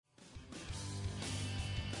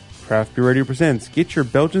Craft Beer Radio presents Get Your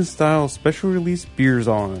Belgian-Style Special Release Beers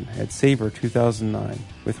On at Savor 2009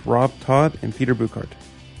 with Rob Todd and Peter Buchart.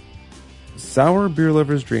 Sour Beer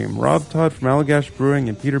Lover's Dream. Rob Todd from Allagash Brewing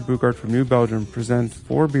and Peter Buchart from New Belgium present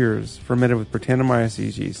 4 beers fermented with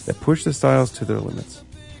Brettanomyces yeast that push the styles to their limits.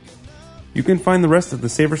 You can find the rest of the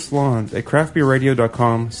Savor Salons at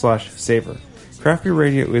craftbeerradio.com/savor. Craft Beer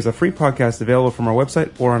Radio is a free podcast available from our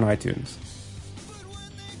website or on iTunes.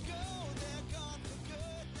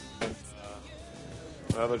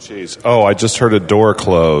 Another cheese. Oh, I just heard a door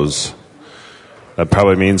close. That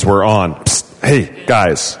probably means we're on. Psst. Hey,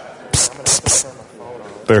 guys. Psst, psst, psst.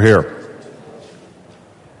 They're here.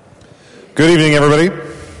 Good evening, everybody.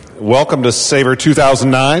 Welcome to Savor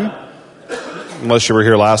 2009. Unless you were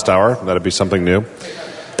here last hour, that'd be something new.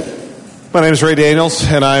 My name is Ray Daniels,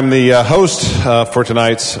 and I'm the host for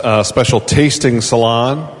tonight's special tasting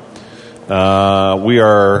salon. We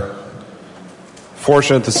are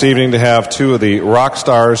fortunate this evening to have 2 of the rock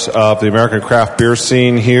stars of the American craft beer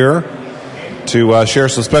scene here to share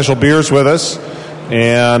some special beers with us,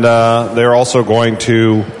 and they're also going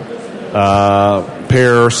to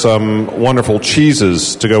pair some wonderful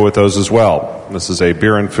cheeses to go with those as well. This is a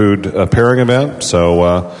beer and food pairing event,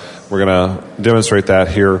 so we're going to demonstrate that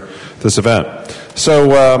here at this event.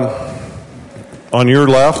 So on your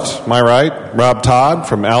left, my right, Rob Todd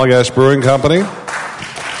from Allagash Brewing Company.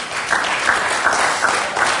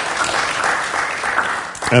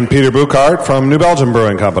 And Peter Buchart from New Belgium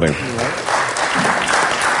Brewing Company.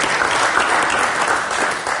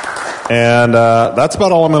 And that's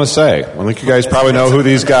about all I'm going to say. I think you guys probably know who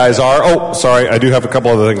these guys are. Oh, sorry, I do have a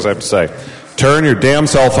couple other things I have to say. Turn your damn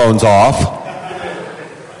cell phones off,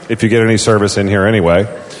 if you get any service in here anyway.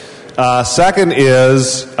 Second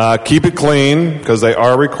is keep it clean, because they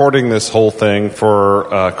are recording this whole thing for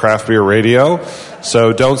Craft Beer Radio.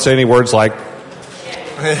 So don't say any words like...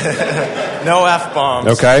 No F-bombs.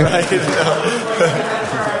 Okay. Right?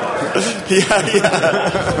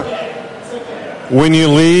 Yeah. When you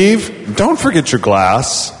leave, don't forget your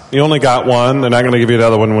glass. You only got one. They're not going to give you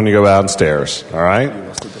another one when you go downstairs. All right?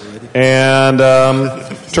 And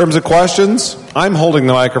in terms of questions, I'm holding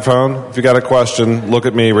the microphone. If you got a question, look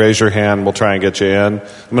at me, raise your hand. We'll try and get you in.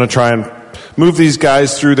 I'm going to try and move these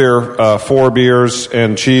guys through their 4 beers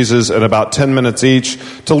and cheeses in about 10 minutes each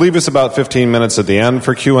to leave us about 15 minutes at the end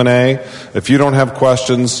for Q&A. If you don't have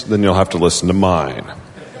questions, then you'll have to listen to mine.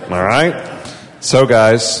 All right? So,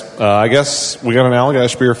 guys, I guess we got an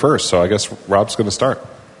Allagash beer first, so I guess Rob's going to start.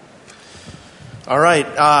 All right.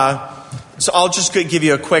 So I'll just give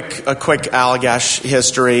you a quick Allagash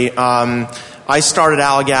history. I started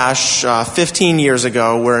Allagash 15 years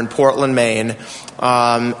ago. We're in Portland, Maine.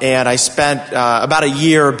 And I spent about a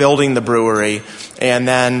year building the brewery, and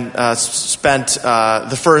then spent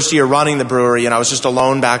the first year running the brewery, and I was just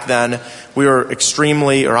alone back then. We were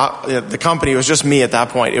the company was just me at that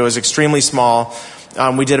point. It was extremely small.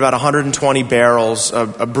 We did about 120 barrels,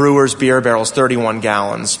 of brewer's beer barrels, 31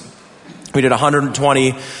 gallons. We did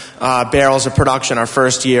 120 barrels of production our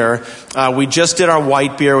first year. We just did our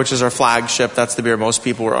white beer, which is our flagship. That's the beer most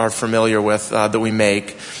people are familiar with that we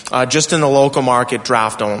make. Just in the local market,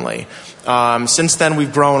 draft only. Since then,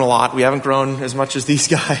 we've grown a lot. We haven't grown as much as these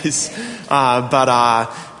guys. But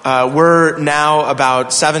we're now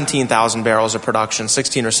about 17,000 barrels of production,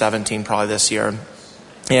 16 or 17 probably this year.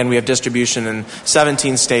 And we have distribution in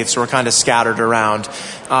 17 states, so we're kind of scattered around.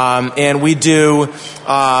 And we do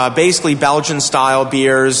basically Belgian-style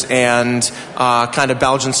beers and kind of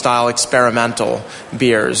Belgian-style experimental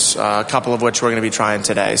beers, a couple of which we're going to be trying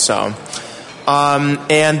today. So,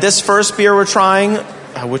 and this first beer we're trying,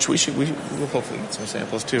 which we'll hopefully get some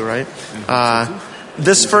samples too, right?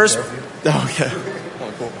 This first... Oh, yeah.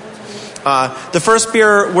 Oh, cool. The first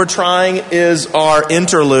beer we're trying is our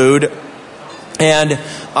Interlude. And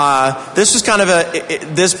this is kind of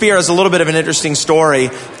this beer is a little bit of an interesting story.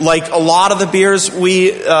 Like a lot of the beers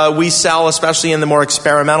we sell, especially in the more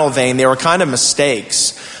experimental vein, they were kind of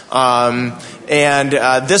mistakes. And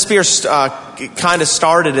this beer kind of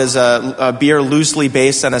started as a beer loosely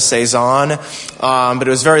based on a Saison, but it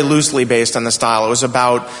was very loosely based on the style. It was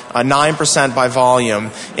about 9% by volume.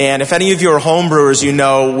 And if any of you are home brewers, you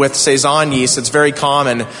know with Saison yeast, it's very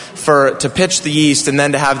common to pitch the yeast and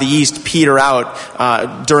then to have the yeast peter out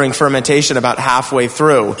during fermentation about halfway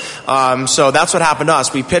through. So that's what happened to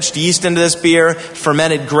us. We pitched yeast into this beer,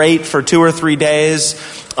 fermented great for 2 or 3 days.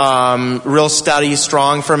 Real steady,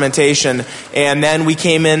 strong fermentation. And then we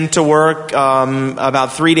came into work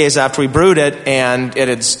about 3 days after we brewed it, and it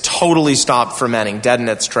had totally stopped fermenting, dead in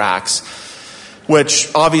its tracks,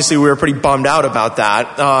 which obviously we were pretty bummed out about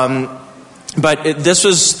that. this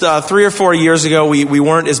was 3 or 4 years ago. We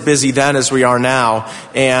weren't as busy then as we are now,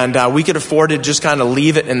 and we could afford to just kind of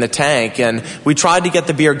leave it in the tank. And we tried to get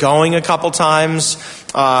the beer going a couple times,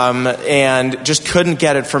 and just couldn't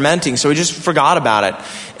get it fermenting, so we just forgot about it.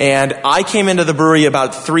 And I came into the brewery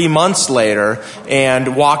about 3 months later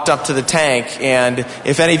and walked up to the tank. And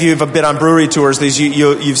if any of you have been on brewery tours,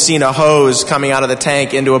 you've seen a hose coming out of the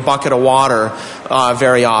tank into a bucket of water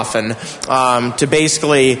very often to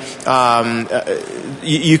basically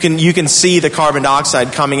you can see the carbon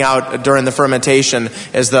dioxide coming out during the fermentation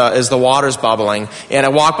as the water's bubbling. And I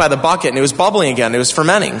walked by the bucket and it was bubbling again. It was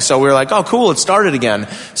fermenting. So we were like, oh, cool, it started again.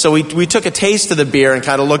 So we took a taste of the beer and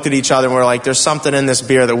kind of looked at each other and we were like, there's something in this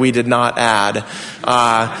beer that we did not add.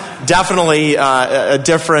 Definitely a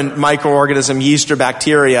different microorganism, yeast or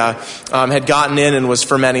bacteria, had gotten in and was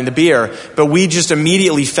fermenting the beer. But we just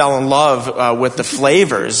immediately fell in love with the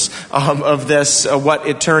flavors of this. What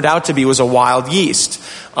it turned out to be was a wild yeast.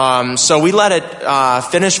 So we let it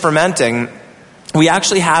finish fermenting. We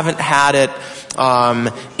actually haven't had it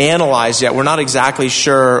analyzed yet. We're not exactly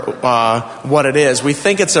sure what it is. We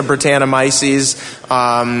think it's a Brettanomyces.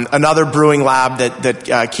 Another brewing lab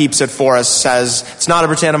that keeps it for us says it's not a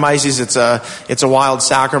Brettanomyces. It's a wild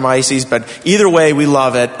Saccharomyces. But either way, we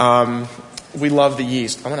love it. We love the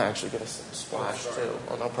yeast. I'm gonna actually get a splash too.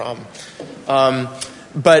 Oh, no problem.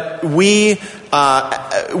 But we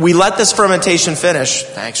let this fermentation finish.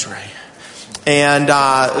 Thanks, Ray. And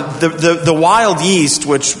the wild yeast,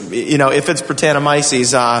 which, if it's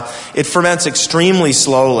Brettanomyces, it ferments extremely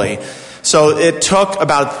slowly. So it took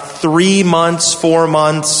about 3 months, 4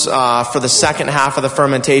 months for the second half of the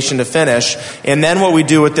fermentation to finish. And then what we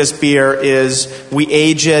do with this beer is we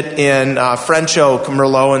age it in French oak,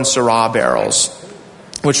 Merlot, and Syrah barrels,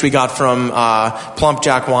 which we got from Plump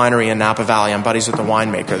Jack Winery in Napa Valley. I'm buddies with the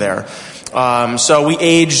winemaker there. So we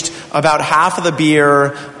aged about half of the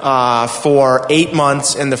beer for 8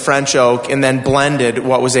 months in the French oak, and then blended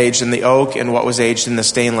what was aged in the oak and what was aged in the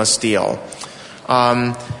stainless steel.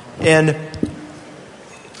 And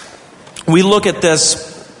we look at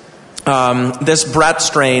this Brett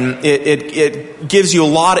strain. It gives you a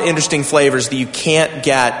lot of interesting flavors that you can't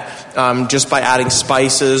get just by adding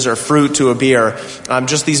spices or fruit to a beer.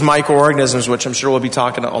 Just these microorganisms, which I'm sure we'll be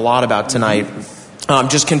talking a lot about tonight,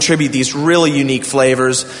 just contribute these really unique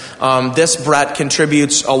flavors. This Brett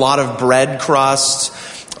contributes a lot of bread crust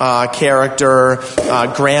character,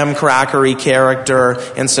 graham crackery character,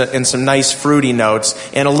 and some nice fruity notes,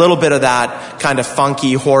 and a little bit of that kind of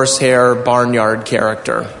funky horsehair barnyard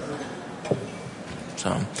character.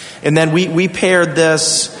 So, and then we paired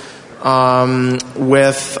this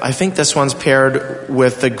with, I think this one's paired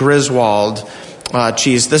with the Griswold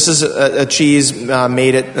cheese. This is a cheese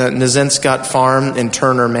made at Nazinscott Farm in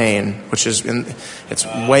Turner, Maine, which is it's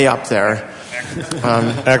way up there.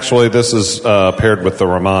 Actually, this is paired with the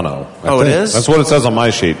Romano. It is? That's what it says on my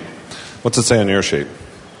sheet. What's it say on your sheet?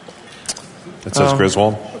 It says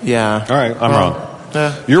Griswold? Yeah. All right, I'm wrong.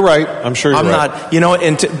 You're right. I'm sure you're right. I'm not.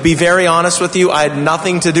 And to be very honest with you, I had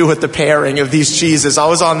nothing to do with the pairing of these cheeses. I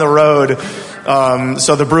was on the road,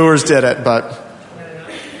 so the brewers did it, but...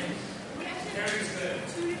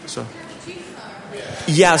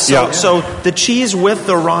 So the cheese with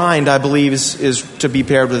the rind, I believe, is to be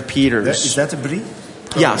paired with Peters. Is that a brie?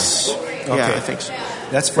 Yes. Okay. Yeah, I think so.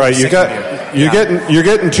 That's for right. You're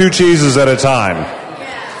getting two cheeses at a time.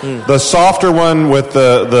 The softer one with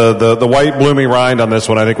the white bloomy rind on this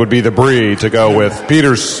one, I think, would be the brie to go with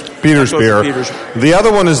Peters beer. The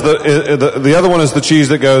other one is the other one is the cheese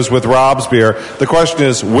that goes with Rob's beer. The question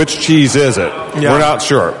is, which cheese is it? Yeah. We're not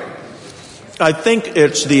sure. I think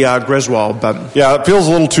it's the Griswold, but... Yeah, it feels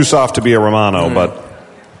a little too soft to be a Romano, but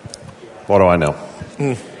what do I know?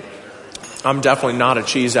 I'm definitely not a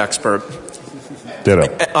cheese expert.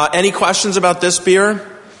 Ditto. Any questions about this beer?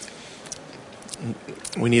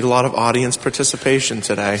 We need a lot of audience participation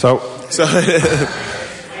today. So oh,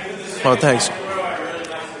 thanks.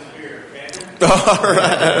 All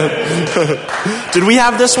right. Did we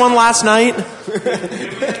have this one last night?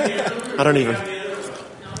 I don't even...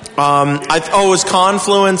 it was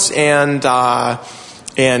Confluence and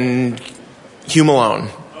Hugh Malone.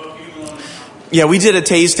 Yeah, we did a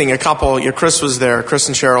tasting. Chris was there. Chris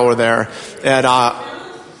and Cheryl were there at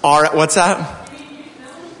what's that?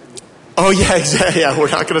 Oh yeah, exactly. Yeah,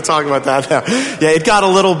 we're not going to talk about that now. Yeah, it got a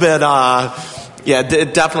little bit.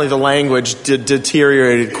 Definitely the language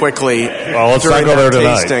deteriorated quickly. Well, let's not go there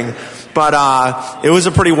tonight. But it was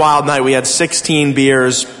a pretty wild night. We had 16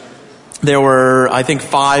 beers. There were, I think,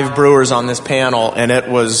 5 brewers on this panel, and it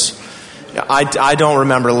was, I don't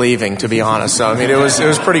remember leaving, to be honest. So, I mean, it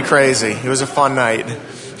was pretty crazy. It was a fun night.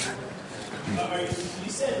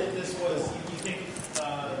 that this was, you think,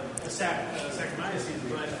 a Saccharomyces,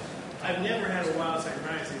 but I've never had a wild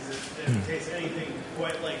Saccharomyces that tastes anything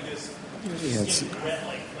quite like this.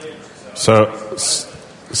 Wet-like flavor.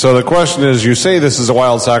 So the question is, you say this is a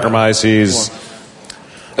wild Saccharomyces.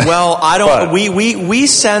 Well, I don't. We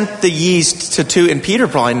sent the yeast to two, and Peter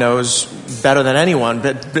probably knows better than anyone,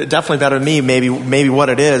 but definitely better than me. Maybe what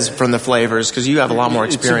it is from the flavors, because you have a lot more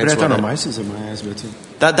experience with it. It's a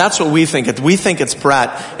Brettanomyces. That's what we think. We think it's Brett,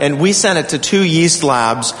 and we sent it to two yeast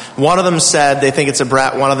labs. One of them said they think it's a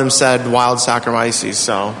Brett. One of them said wild Saccharomyces.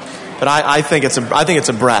 So, but I think it's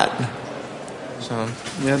a Brett. So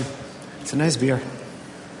yeah, it's a nice beer.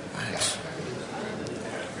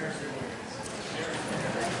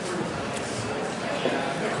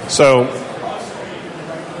 So,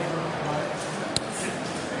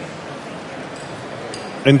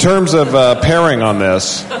 in terms of pairing on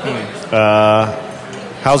this,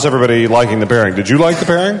 how's everybody liking the pairing? Did you like the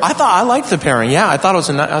pairing? I liked the pairing. Yeah, I thought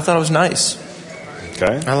it was nice.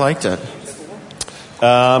 Okay, I liked it.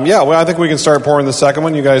 Yeah, well, I think we can start pouring the second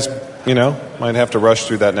one. You guys, might have to rush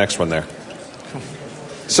through that next one there.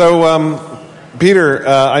 So, Peter,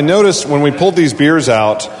 I noticed when we pulled these beers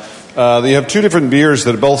out, you have two different beers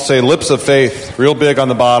that both say Lips of Faith, real big on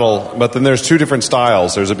the bottle, but then there's two different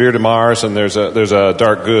styles. There's a Bière de Mars and there's a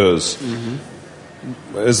Dark Gueuze.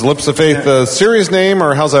 Mm-hmm. Is Lips of Faith a series name,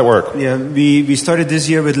 or how's that work? Yeah, we started this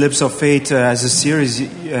year with Lips of Faith as a series.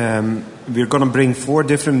 We're going to bring 4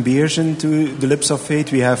 different beers into the Lips of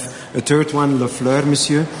Faith. We have a third one, Le Fleur,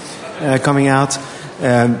 Monsieur, coming out.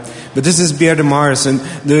 But this is Bière de Mars, and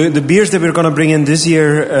the beers that we're going to bring in this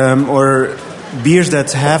year are beers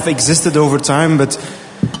that have existed over time, but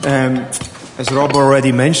as Rob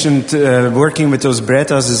already mentioned, working with those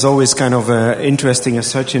Brettas is always kind of interesting as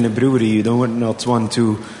such in a brewery. You don't not want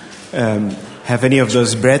to have any of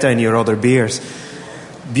those Bretta in your other beers.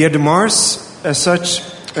 Bière de Mars, as such,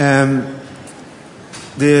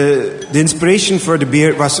 the inspiration for the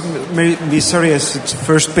beer was, as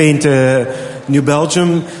first paint New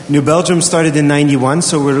Belgium. New Belgium started in 91,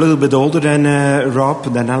 so we're a little bit older than Rob,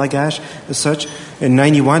 than Allagash, as such. In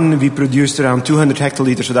 91, we produced around 200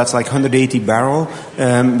 hectoliters, so that's like 180 barrel.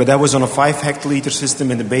 But that was on a 5 hectoliter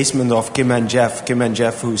system in the basement of Kim and Jeff,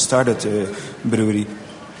 who started the brewery.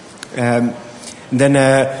 Then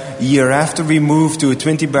a year after, we moved to a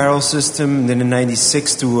 20 barrel system. Then in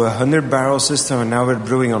 96 to a 100 barrel system, and now we're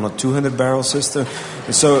brewing on a 200 barrel system.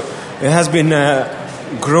 And so it has been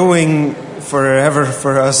growing forever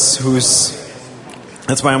for us.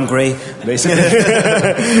 That's why I'm gray, basically.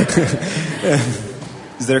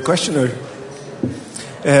 Is there a question or?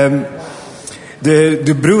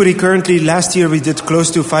 The brewery currently, last year we did close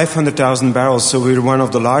to 500,000 barrels, so we're one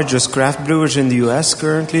of the largest craft brewers in the U.S.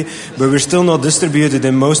 currently, but we're still not distributed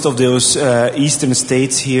in most of those eastern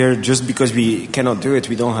states here just because we cannot do it.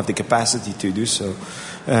 We don't have the capacity to do so.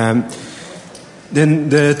 Then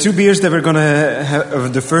the two beers that we're going to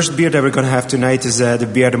have, the first beer that we're going to have tonight is the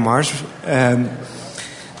Bière de Mars.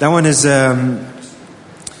 That one is,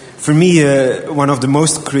 for me, one of the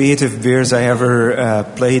most creative beers I ever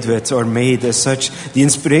played with or made as such. The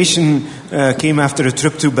inspiration came after a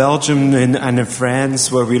trip to Belgium and in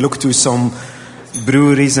France, where we looked to some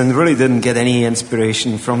breweries and really didn't get any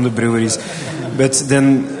inspiration from the breweries. But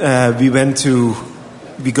then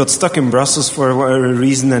we got stuck in Brussels for a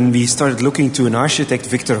reason, and we started looking to an architect,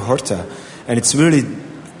 Victor Horta. And it's really,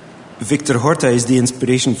 Victor Horta is the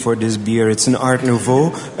inspiration for this beer. It's an Art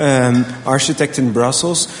Nouveau architect in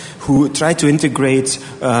Brussels who tried to integrate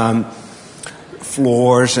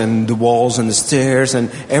floors and the walls and the stairs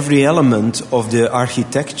and every element of the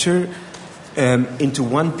architecture into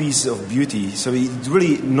one piece of beauty. So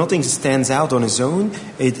nothing stands out on its own.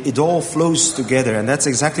 It all flows together, and that's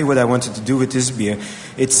exactly what I wanted to do with this beer.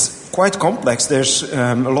 It's quite complex. There's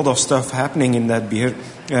a lot of stuff happening in that beer.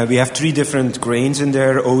 We have 3 different grains in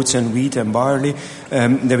there: oats and wheat and barley.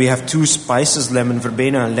 Then we have 2 spices: lemon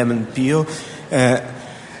verbena and lemon peel.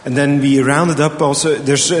 And then we rounded up also.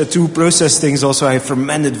 There's 2 process things also. I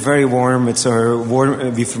fermented very warm. We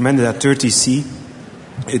fermented at 30°C.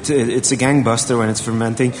 It's a gangbuster when it's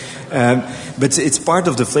fermenting, but it's part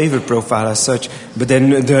of the flavor profile as such. But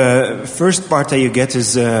then the first part that you get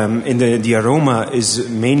is in the aroma is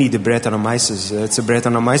mainly the Brettanomyces. It's a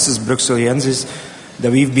Brettanomyces bruxellensis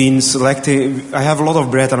that we've been selecting. I have a lot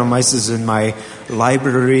of Brettanomyces in my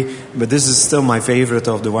library, but this is still my favorite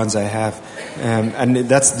of the ones I have, and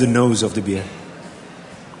that's the nose of the beer.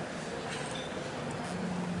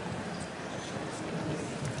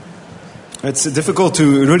 It's difficult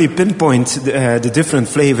to really pinpoint the different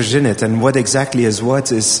flavors in it and what exactly is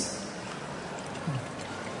what is.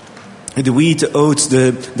 the wheat, the oats,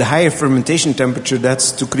 the higher fermentation temperature,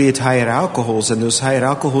 that's to create higher alcohols. And those higher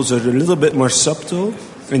alcohols are a little bit more subtle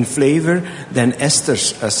in flavor than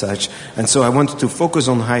esters as such. And so I wanted to focus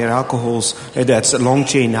on higher alcohols. That's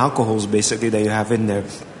long-chain alcohols, basically, that you have in there.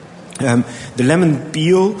 The lemon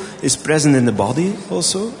peel is present in the body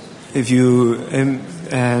also. If you...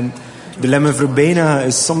 and the lemon verbena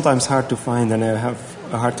is sometimes hard to find, and I have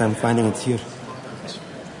a hard time finding it here.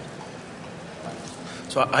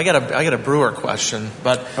 So I got a brewer question,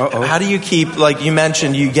 but how do you keep, like you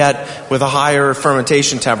mentioned, you get, with a higher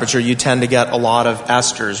fermentation temperature, you tend to get a lot of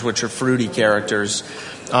esters, which are fruity characters.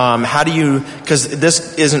 How do you, because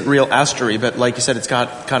this isn't real estery, but like you said, it's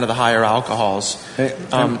got kind of the higher alcohols.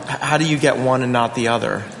 How do you get one and not the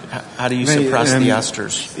other? How do you suppress the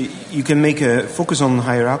esters? You can make a focus on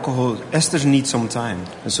higher alcohol. Esters need some time.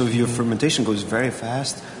 And so if your fermentation goes very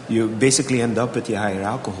fast, you basically end up with the higher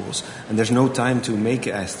alcohols. And there's no time to make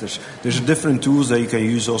esters. There's different tools that you can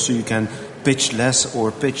use also. You can pitch less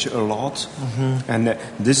or pitch a lot. Mm-hmm. And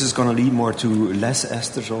this is going to lead more to less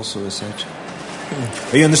esters also as such.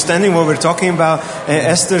 Are you understanding what we're talking about?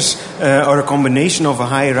 Esters are a combination of a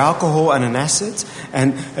higher alcohol and an acid.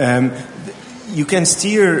 And you can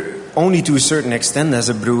steer only to a certain extent as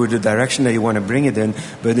a brewer the direction that you want to bring it in.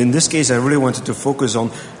 But in this case, I really wanted to focus on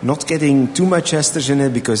not getting too much esters in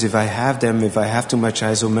it, because if I have too much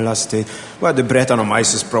isomelacetate, well, the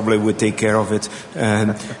Brettanomyces probably would take care of it.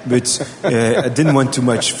 But I didn't want too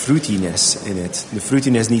much fruitiness in it. The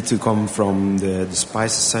fruitiness needs to come from the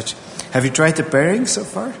spice as such. Have you tried the pairing so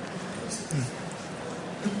far?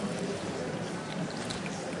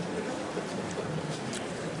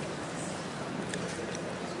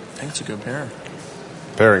 It's a good pair.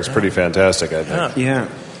 Pairing's pretty fantastic, I think. Yeah.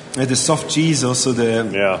 The soft cheese also,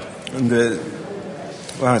 well,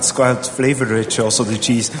 it's quite flavor rich also, the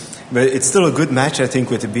cheese. But it's still a good match, I think,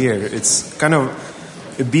 with the beer. It's kind of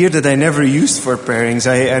a beer that I never used for pairings.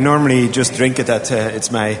 I normally just drink it it's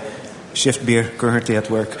my shift beer currently at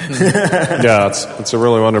work. Yeah, it's a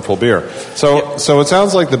really wonderful beer. So it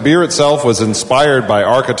sounds like the beer itself was inspired by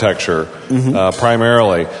architecture,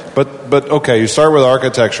 primarily. But okay, you start with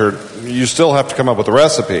architecture. You still have to come up with a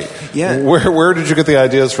recipe. Yeah. Where did you get the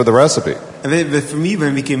ideas for the recipe? For me,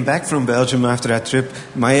 when we came back from Belgium after that trip,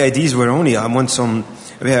 my ideas were only I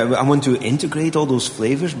want to integrate all those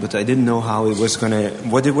flavors, but I didn't know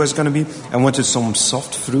what it was gonna be. I wanted some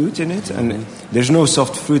soft fruit in it, and there's no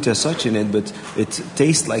soft fruit as such in it, but it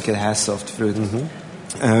tastes like it has soft fruit.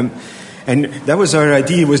 And that was our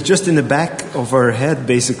idea. It was just in the back of our head,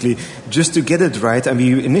 basically, just to get it right. And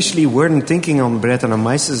we initially weren't thinking on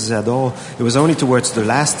Brettanomyces at all. It was only towards the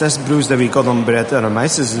last test brews that we got on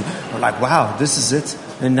Brettanomyces, and we're like, wow, this is it.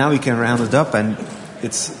 And now we can round it up, and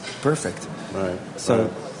it's perfect. Right.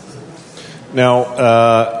 So.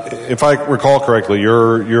 Now, if I recall correctly,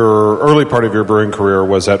 your early part of your brewing career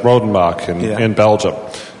was at Rodenbach in Belgium.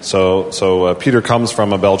 So Peter comes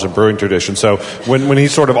from a Belgian brewing tradition. So when he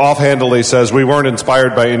sort of offhandedly says we weren't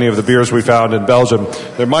inspired by any of the beers we found in Belgium,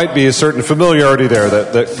 there might be a certain familiarity there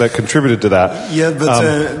that contributed to that. Yeah,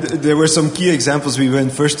 but there were some key examples. We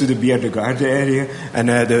went first to the Bière de Garde area, and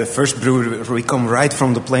the first brewer, we come right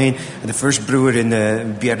from the plane, and the first brewer in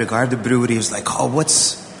the Bière de Garde brewery was like, oh,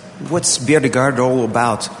 what's Bière de Garde all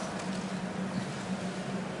about?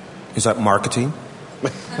 Is that marketing?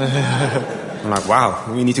 I'm like,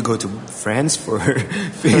 wow, we need to go to France for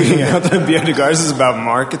figuring out that Bière de Garde is about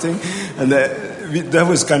marketing. And that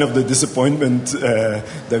was kind of the disappointment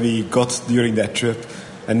that we got during that trip.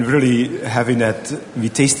 And really having that, we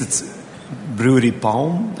tasted Brewery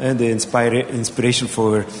Palm, and the inspiration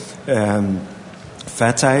for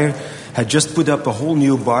Fat Tire, had just put up a whole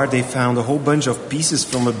new bar. They found a whole bunch of pieces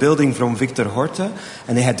from a building from Victor Horta,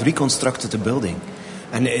 and they had reconstructed the building.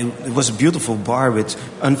 And it was a beautiful bar with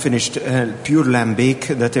unfinished pure lambic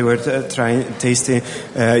that they were tasting.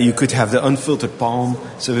 You could have the unfiltered palm.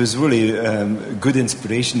 So it was really good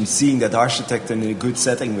inspiration seeing that architect in a good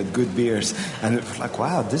setting with good beers. And it was like,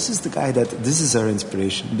 wow, this is the guy this is our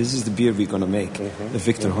inspiration. This is the beer we're going to make, the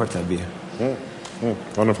Victor Horta beer.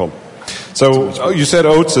 Wonderful. So you said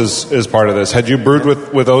oats is part of this. Had you brewed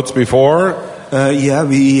with oats before? Yeah,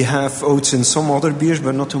 we have oats in some other beers,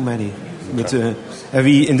 but not too many. Okay. But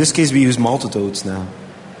in this case, we use malted oats now.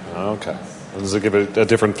 Okay. Does it give it a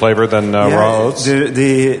different flavor than raw oats?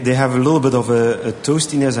 They have a little bit of a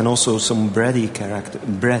toastiness and also some bready character.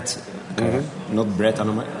 Bread. Not bread.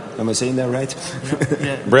 Am I saying that right?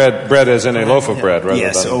 Yeah. Bread is in a loaf of bread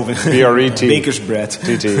rather than B-R-E-T. Baker's bread.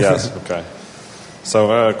 T-T, yes. Okay.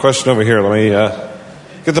 So question over here. Let me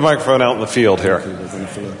get the microphone out in the field here.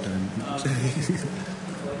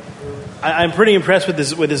 I'm pretty impressed with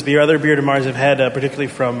this beer. Other Beer de Mars I've had, particularly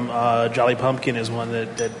from Jolly Pumpkin, is one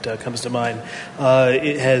that comes to mind.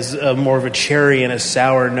 It has more of a cherry and a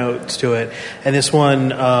sour note to it, and this one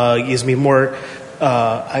gives me more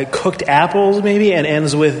cooked apples maybe, and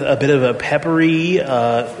ends with a bit of a peppery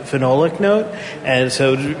phenolic note, and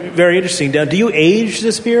so very interesting. Do you age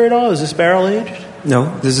this beer at all? Is this barrel aged?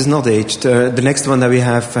 No, this is not aged. The next one that we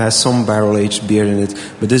have has some barrel-aged beer in it,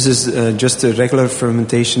 but this is just a regular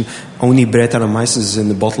fermentation. Only Brettanomyces in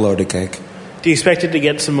the bottle or the keg. Do you expect it to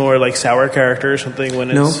get some more like sour character or something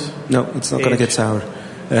when it's No, it's not going to get sour.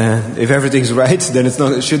 If everything's right, then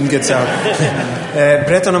it shouldn't get sour.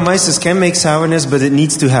 Brettanomyces can make sourness, but it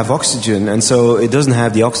needs to have oxygen, and so it doesn't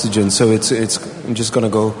have the oxygen. So it's just going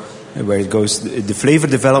to go where it goes. The flavor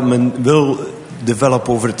development will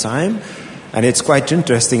develop over time. And it's quite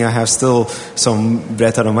interesting. I have still some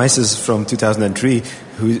Brettanomyces from 2003,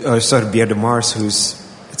 Beer de Mars,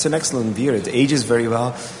 it's an excellent beer. It ages very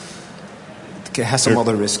well. It has some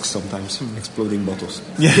other risks sometimes, exploding bottles.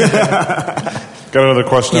 Got another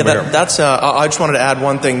question over here. That's. I just wanted to add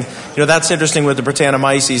one thing. That's interesting with the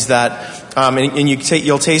Brettanomyces that, and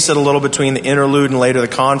you'll taste it a little between the interlude and later the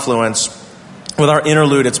confluence. With our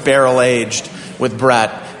interlude, it's barrel aged with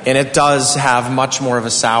Brett. And it does have much more of a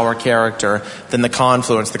sour character than the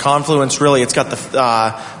confluence. The confluence really, it's got the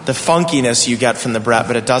funkiness you get from the Brett,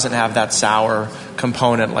 but it doesn't have that sour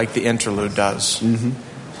component like the interlude does.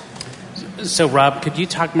 Mm-hmm. So, Rob, could you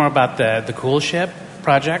talk more about the Cool Ship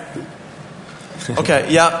project?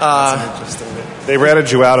 Okay, yeah. They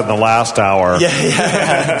ratted you out in the last hour.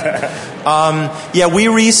 Yeah, we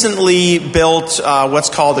recently built what's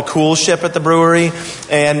called a Cool Ship at the brewery,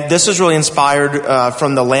 and this is really inspired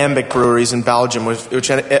from the Lambic breweries in Belgium, which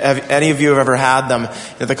have any of you have ever had them.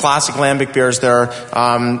 The classic Lambic beers, they're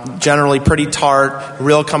generally pretty tart,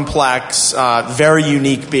 real complex, very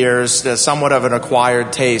unique beers, somewhat of an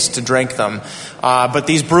acquired taste to drink them. But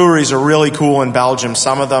these breweries are really cool in Belgium.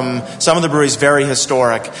 Some of the breweries very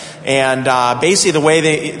historic. And basically the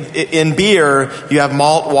way in beer, you have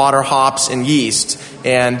malt, water, hops, and yeast.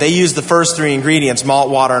 And they use the first three ingredients, malt,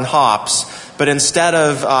 water, and hops. But instead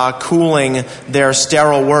of cooling their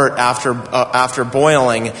sterile wort after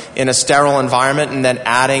boiling in a sterile environment and then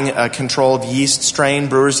adding a controlled yeast strain,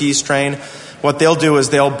 brewer's yeast strain, what they'll do is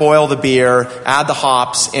they'll boil the beer, add the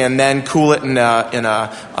hops, and then cool it in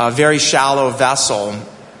a very shallow vessel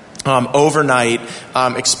overnight,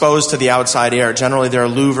 exposed to the outside air. Generally, there are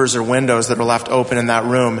louvers or windows that are left open in that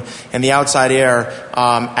room, and the outside air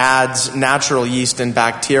adds natural yeast and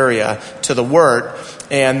bacteria to the wort.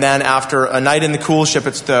 And then after a night in the Cool Ship,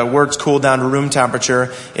 the wort's cooled down to room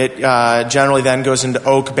temperature. It generally then goes into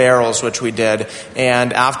oak barrels, which we did.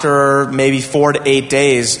 And after maybe 4 to 8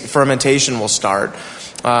 days, fermentation will start.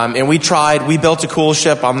 And we built a Cool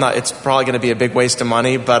Ship. It's probably going to be a big waste of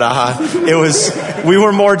money, but we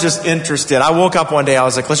were more just interested. I woke up one day, I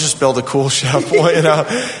was like, let's just build a Cool Ship,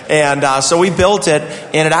 And so we built it,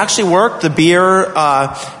 and it actually worked. The beer,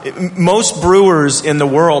 most brewers in the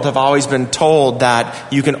world have always been told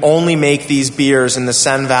that you can only make these beers in the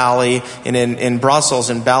Seine Valley and in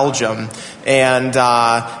Brussels, in Belgium. And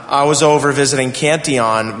I was over visiting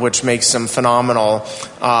Cantillon, which makes some phenomenal,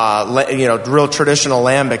 real traditional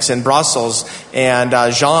lambics in Brussels. And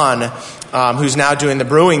Jean, who's now doing the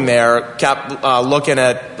brewing there, kept looking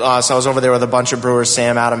at us. I was over there with a bunch of brewers,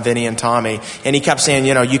 Sam, Adam, Vinny, and Tommy. And he kept saying,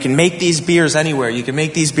 you can make these beers anywhere. You can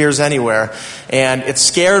make these beers anywhere. And it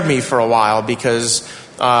scared me for a while because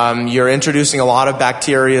you're introducing a lot of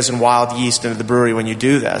bacteria and wild yeast into the brewery when you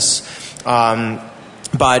do this.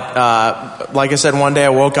 But like I said, one day I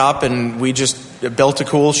woke up and we just built a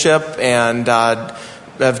Cool Ship and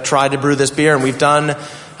have tried to brew this beer. And we've done,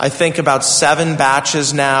 I think, about 7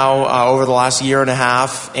 batches now over the last year and a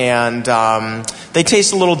half. And they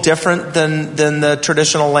taste a little different than the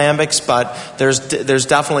traditional lambics, but there's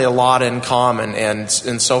definitely a lot in common. And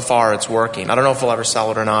so far it's working. I don't know if we'll ever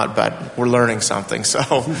sell it or not, but we're learning something. So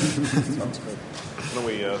Sounds good. Why don't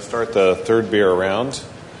we start the third beer round?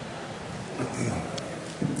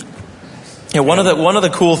 Yeah, one of the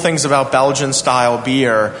cool things about Belgian style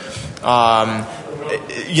beer, from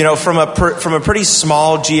a pretty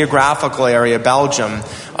small geographical area, Belgium,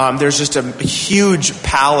 there's just a huge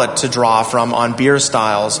palette to draw from on beer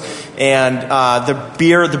styles, and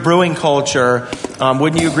the brewing culture,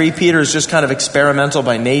 wouldn't you agree, Peter, is just kind of experimental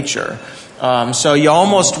by nature. So you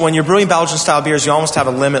almost, when you're brewing Belgian style beers, you almost have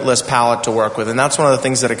a limitless palette to work with, and that's one of the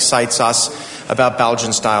things that excites us about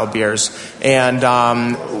Belgian style beers. And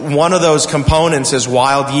one of those components is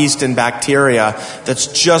wild yeast and bacteria that's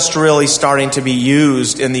just really starting to be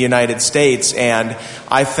used in the United States. And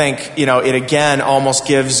I think, it again almost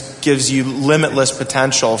gives gives you limitless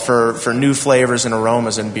potential for new flavors and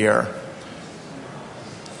aromas in beer.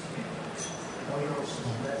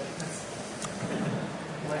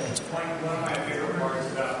 One of my favorite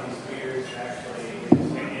parts about these beers actually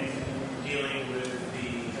is in dealing with the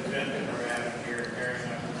event that we're having here, pairing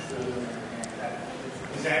up with food and everything like that,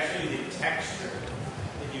 is actually the texture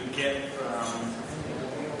that you get from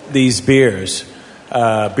these beers.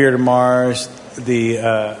 Beer to Mars,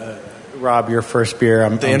 Rob, your first beer.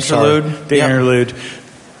 The interlude. Sorry, the interlude.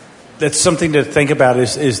 That's something to think about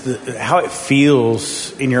is how it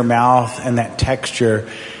feels in your mouth and that texture.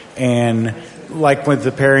 And like with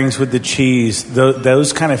the pairings with the cheese,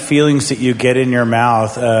 those kind of feelings that you get in your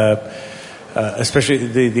mouth,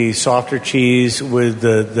 especially the softer cheese with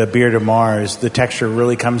the Beer to Mars, the texture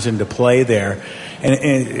really comes into play there. And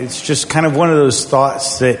it's just kind of one of those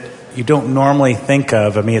thoughts that you don't normally think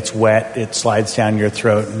of. I mean, it's wet, it slides down your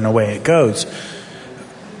throat, and away it goes.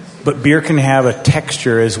 But beer can have a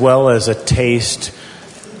texture as well as a taste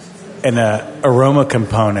and an aroma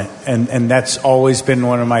component. And that's always been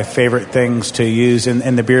one of my favorite things to use.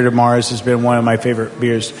 And the Beer to Mars has been one of my favorite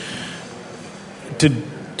beers to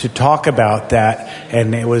talk about that.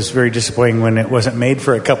 And it was very disappointing when it wasn't made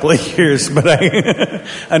for a couple of years. But I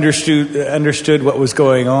understood what was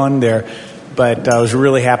going on there. But I was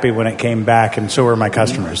really happy when it came back, and so were my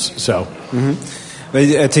customers. So, But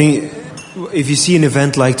I think if you see an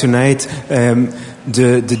event like tonight,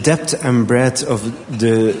 the depth and breadth of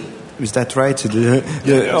is that right? Of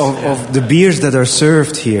the beers that are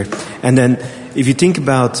served here, and then if you think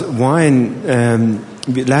about wine.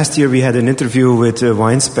 Last year we had an interview with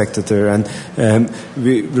Wine Spectator, and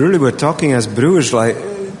we really were talking as brewers like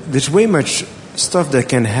there's way much stuff that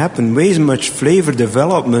can happen, way much flavor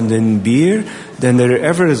development in beer than there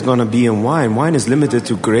ever is going to be in wine. Wine is limited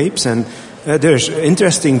to grapes, and there's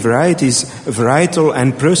interesting varieties, varietal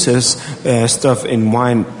and process stuff in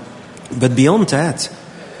wine. But beyond that,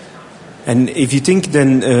 and if you think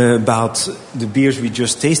then about the beers we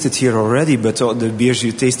just tasted here already, but the beers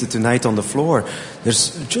you tasted tonight on the floor,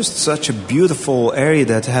 there's just such a beautiful area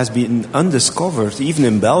that has been undiscovered, even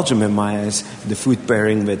in Belgium in my eyes, the food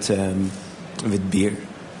pairing with beer.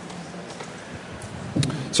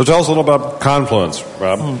 So tell us a little about Confluence,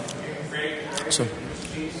 Rob.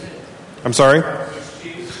 I'm sorry?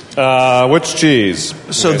 Which cheese?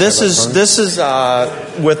 So this is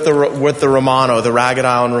with the Romano, the Ragged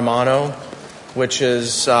Island Romano, which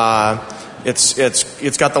is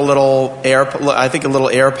it's got the little air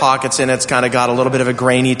pockets in it. It's kind of got a little bit of a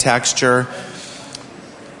grainy texture.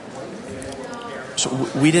 So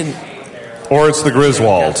we didn't. Or it's the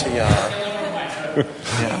Griswold.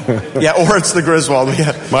 Yeah, or it's the Griswold.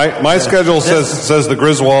 Yeah. My schedule says the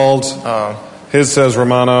Griswold. His says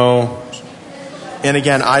Romano. And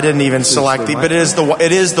again, I didn't even select but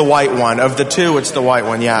it is the white one of the two. It's the white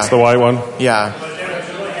one. Yeah, it's the white one. Yeah.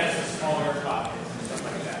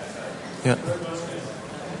 Yeah.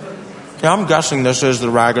 Yeah, I'm guessing this is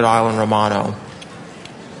the Ragged Island Romano.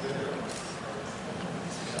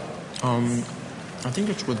 I think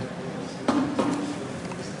it's with.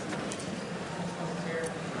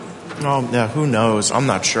 Oh yeah, who knows? I'm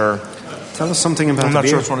not sure. Tell us something about. I'm not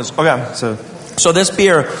sure which one is. Okay, so this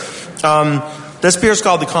beer. This beer is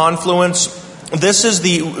called the Confluence. This is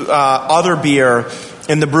the other beer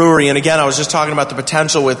in the brewery. And again, I was just talking about the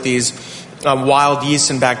potential with these wild yeasts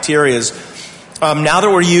and bacterias. Now that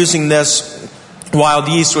we're using this wild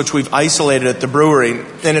yeast, which we've isolated at the brewery,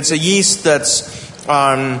 and it's a yeast that's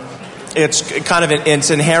it's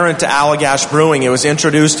inherent to Allagash brewing. It was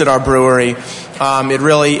introduced at our brewery.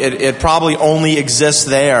 It probably only exists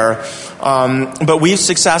there, but we've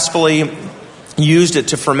successfully used it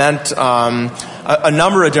to ferment a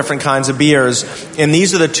number of different kinds of beers, and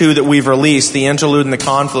these are the two that we've released, the Interlude and the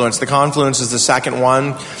Confluence. The Confluence is the second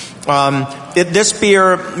one. This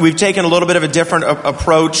beer, we've taken a little bit of a different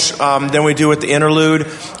approach than we do with the Interlude.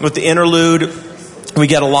 With the Interlude, we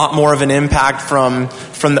get a lot more of an impact from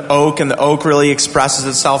the oak, and the oak really expresses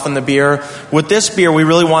itself in the beer. With this beer, we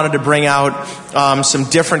really wanted to bring out some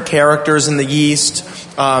different characters in the yeast.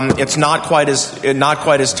 It's not quite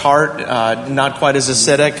as tart, not quite as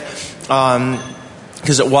acidic,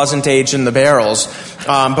 because it wasn't aged in the barrels.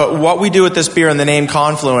 But what we do with this beer in the name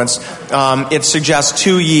Confluence, it suggests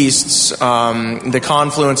two yeasts, the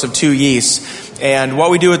confluence of two yeasts. And what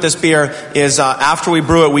we do with this beer is after we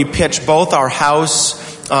brew it, we pitch both our house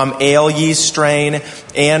ale yeast strain,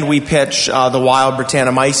 and we pitch the wild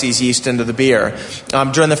Brettanomyces yeast into the beer.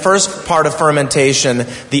 During the first part of fermentation,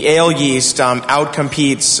 the ale yeast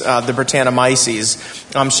outcompetes the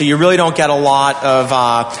Brettanomyces. So you really don't get a lot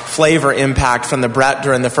of flavor impact from the Brett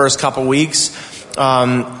during the first couple weeks.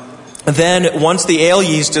 then once the ale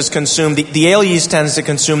yeast is consumed, the ale yeast tends to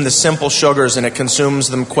consume the simple sugars, and it consumes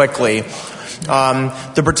them quickly.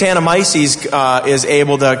 The Brettanomyces is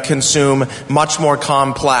able to consume much more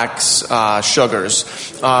complex sugars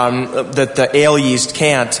that the ale yeast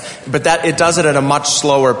can't, but that it does it at a much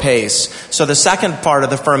slower pace. So the second part of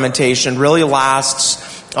the fermentation really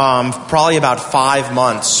lasts probably about 5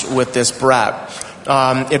 months with this Brett.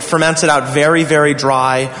 It ferments it out very, very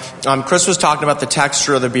dry. Chris was talking about the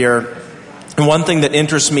texture of the beer. And one thing that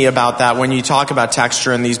interests me about that, when you talk about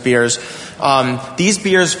texture in these beers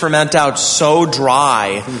ferment out so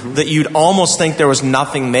dry that you'd almost think there was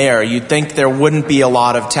nothing there. You'd think there wouldn't be a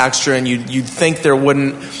lot of texture, and you'd think there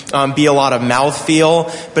wouldn't be a lot of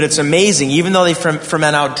mouthfeel. But it's amazing. Even though they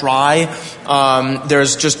ferment out dry,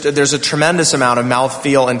 there's a tremendous amount of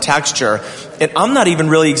mouthfeel and texture. And I'm not even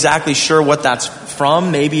really exactly sure what that's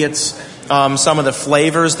from. Maybe it's some of the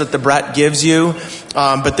flavors that the Brett gives you.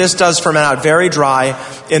 But this does ferment out very dry.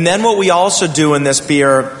 And then what we also do in this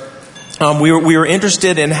beer, we were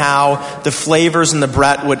interested in how the flavors in the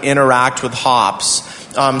Brett would interact with hops.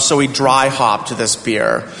 So we dry hopped this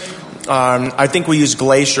beer. I think we used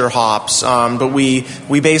Glacier hops, but we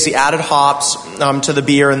basically added hops to the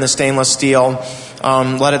beer in the stainless steel,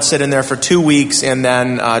 let it sit in there for 2 weeks, and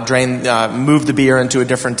then move the beer into a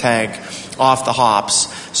different tank off the hops.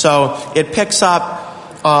 So it picks up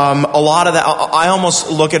a lot of that. I almost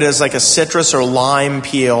look at it as like a citrus or lime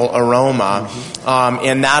peel aroma,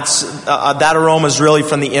 and that aroma is really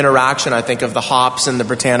from the interaction, I think, of the hops and the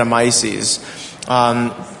Brettanomyces.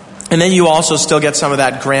 And then you also still get some of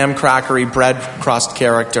that graham crackery bread crust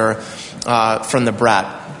character from the Brett.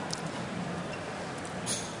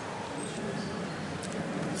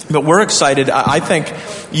 But we're excited. I think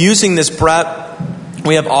using this Brett,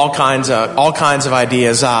 we have all kinds of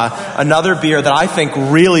ideas. Another beer that I think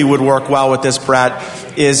really would work well with this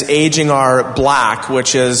Brett is aging our black,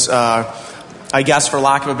 which is, I guess for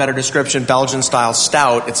lack of a better description, Belgian-style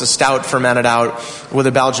stout. It's a stout fermented out with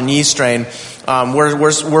a Belgian yeast strain.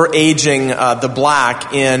 We're aging the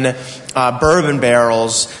black in bourbon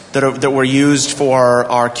barrels that were used for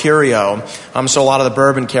our curio. So a lot of the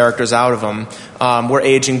bourbon characters out of them. We're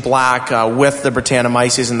aging black with the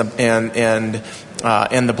Brettanomyces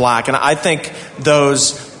and the black. And I think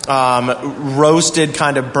those roasted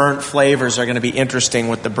kind of burnt flavors are going to be interesting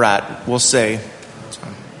with the Brett. We'll see.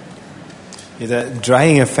 The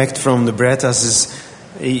drying effect from the Brettas is,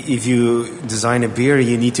 if you design a beer,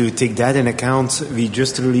 you need to take that in account. We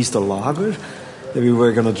just released a lager that we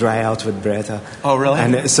were going to dry out with Bretta. Oh, really?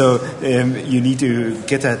 And so you need to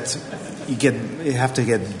get that. You have to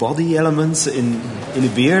get body elements in a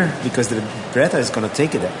beer, because the Bretta is going to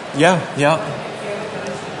take it. Yeah.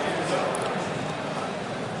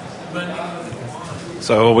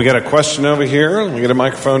 So we got a question over here. We get a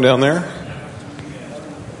microphone down there.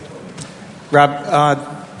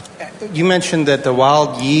 Rob, you mentioned that the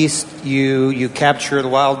wild yeast, you capture the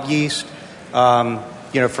wild yeast,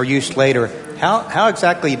 for use later. How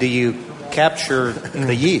exactly do you capture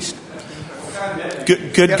the yeast?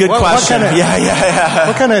 Good question.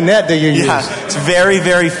 What kind of net do you use? It's very,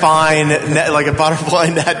 very fine net, like a butterfly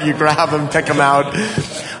net. You grab them, pick them out.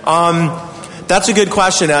 That's a good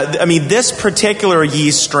question. This particular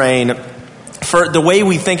yeast strain, for the way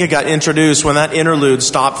we think it got introduced, when that interlude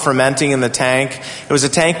stopped fermenting in the tank, it was a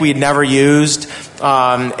tank we had never used,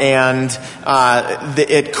 and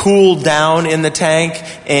it cooled down in the tank,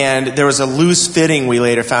 and there was a loose fitting we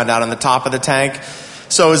later found out on the top of the tank.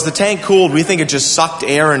 So as the tank cooled, we think it just sucked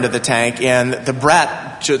air into the tank, and the Brett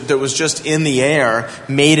that was just in the air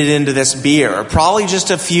made it into this beer. Probably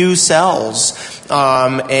just a few cells,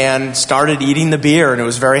 and started eating the beer, and it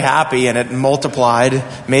was very happy, and it multiplied,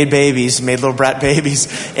 made little Brett babies.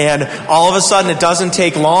 And all of a sudden, it doesn't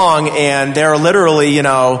take long, and there are literally,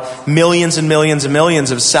 millions and millions and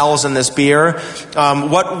millions of cells in this beer.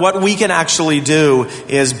 What we can actually do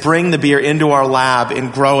is bring the beer into our lab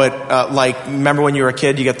and grow it, remember when you were a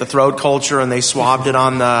kid, you get the throat culture, and they swabbed it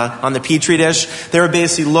on the Petri dish? They were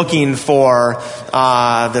basically looking for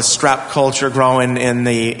the strep culture growing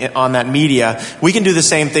on that media. We can do the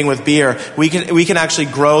same thing with beer. We can actually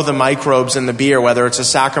grow the microbes in the beer, whether it's a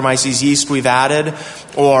Saccharomyces yeast we've added,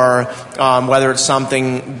 or whether it's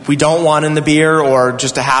something we don't want in the beer, or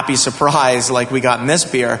just a happy surprise like we got in this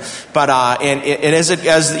beer. But and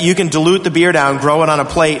as you can dilute the beer down, grow it on a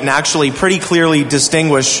plate, and actually pretty clearly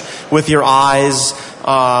distinguish with your eyes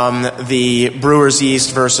the brewer's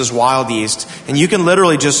yeast versus wild yeast. And you can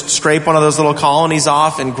literally just scrape one of those little colonies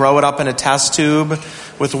off and grow it up in a test tube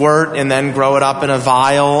with wort, and then grow it up in a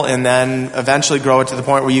vial, and then eventually grow it to the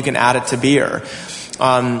point where you can add it to beer.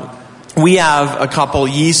 we have a couple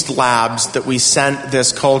yeast labs that we sent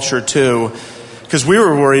this culture to, because we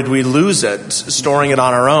were worried we'd lose it, storing it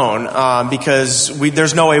on our own, because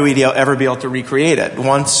there's no way we'd ever be able to recreate it.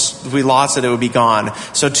 Once we lost it, it would be gone.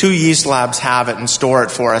 So 2 yeast labs have it and store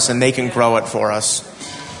it for us, and they can grow it for us.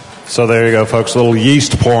 So there you go, folks. A little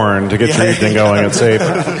yeast porn to get your evening going at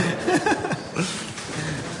Sabre.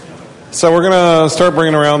 So we're going to start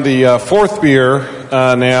bringing around the fourth beer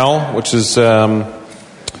now, which is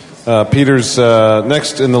Peter's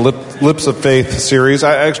next in the Lips of Faith series.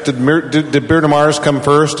 I actually did Beer de Mars come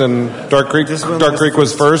first, and Dark Creek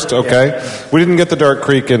was first. Okay, yeah. We didn't get the Dark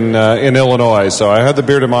Creek in Illinois, so I had the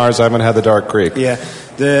Beer de Mars. I haven't had the Dark Creek. Yeah,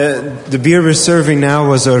 the beer we're serving now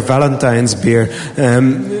was our Valentine's beer.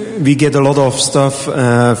 We get a lot of stuff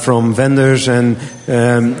from vendors and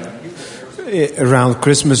around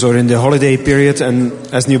Christmas or in the holiday period, and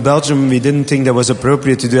as New Belgium we didn't think that was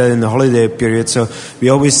appropriate to do that in the holiday period, so we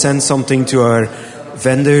always send something to our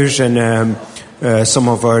vendors and some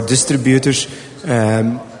of our distributors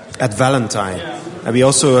at Valentine. And we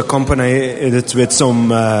also accompany it with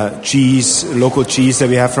some cheese, local cheese that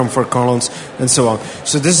we have from Fort Collins and so on.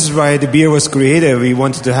 So this is why the beer was created. We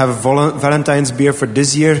wanted to have a Valentine's beer for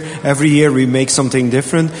this year. Every year we make something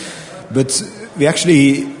different, but we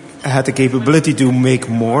actually had the capability to make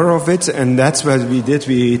more of it, and that's what we did.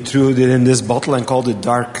 We threw it in this bottle and called it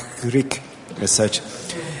Dark Creek as such.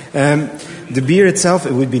 The beer itself,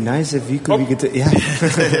 it would be nice if we could get it.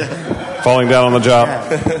 Yeah. Falling down on the job.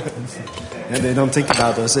 Yeah, they don't think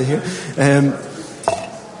about us here.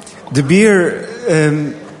 The beer,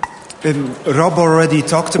 Rob already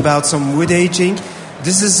talked about some wood aging.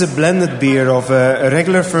 This is a blended beer of a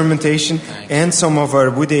regular fermentation and some of our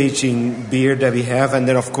wood aging beer that we have. And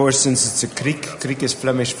then, of course, since it's a Kriek is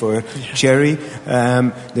Flemish for cherry,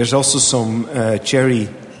 there's also some cherry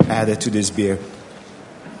added to this beer.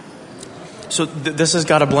 So this has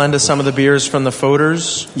got a blend of some of the beers from the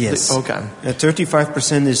Foeders? Yes. Okay.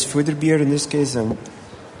 35% is Foeder beer in this case. And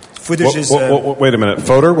Foeders is... wait a minute.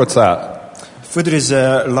 Foeder? What's that? Foeder is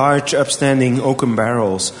large, upstanding oaken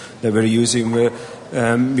barrels that we're using.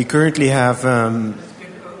 We currently have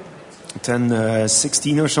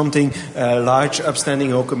 16 or something large,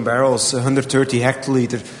 upstanding oaken barrels, 130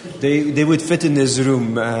 hectoliter. They would fit in this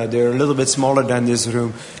room. They're a little bit smaller than this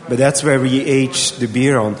room, but that's where we age the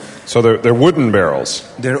beer on. So they're wooden barrels.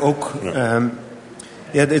 They're oak. Yeah,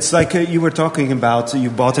 it's like you were talking about. You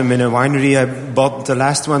bought them in a winery. I bought the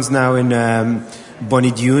last ones now in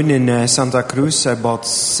Bonnie Dune in Santa Cruz. I bought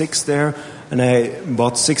 6 there. And I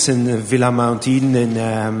bought 6 in Villa Mountain in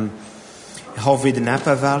halfway the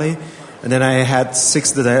Napa Valley. And then I had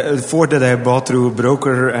 4 that I bought through a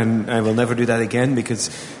broker, and I will never do that again because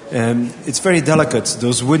it's very delicate.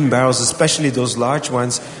 Those wooden barrels, especially those large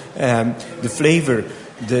ones, the flavor,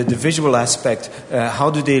 the visual aspect, how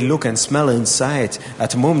do they look and smell inside? At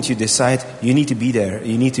the moment you decide, you need to be there.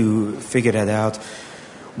 You need to figure that out.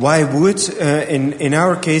 Why wood? In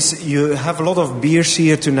our case, you have a lot of beers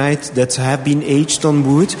here tonight that have been aged on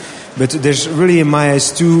wood, but there's really, in my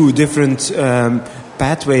eyes, 2 different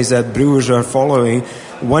pathways that brewers are following.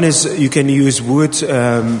 One is you can use wood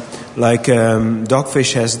like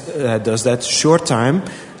Dogfish does that, short time,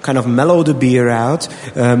 kind of mellow the beer out,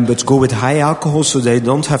 but go with high alcohol so they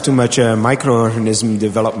don't have too much microorganism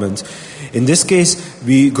development. In this case,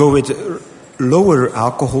 we go with lower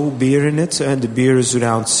alcohol beer in it, and the beer is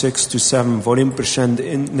around 6 to 7 volume%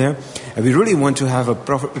 in there, and we really want to have a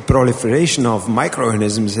proliferation of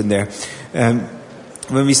microorganisms in there.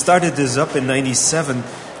 When we started this up in 97,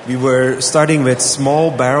 we were starting with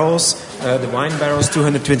small barrels, the wine barrels,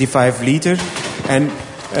 225 liter, and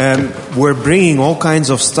we're bringing all kinds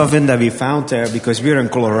of stuff in that we found there because we're in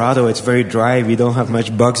Colorado. It's very dry. We don't have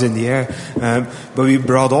much bugs in the air. But we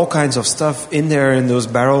brought all kinds of stuff in there in those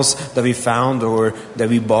barrels that we found or that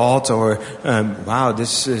we bought. Or, wow,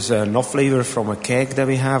 this is enough flavor from a keg that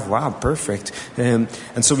we have. Wow, perfect. And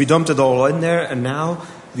so we dumped it all in there. And now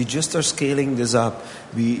we just are scaling this up.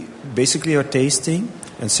 We basically are tasting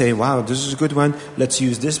and say, wow, this is a good one. Let's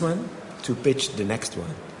use this one to pitch the next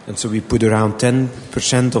one. And so we put around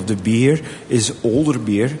 10% of the beer is older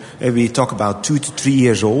beer. And we talk about 2 to 3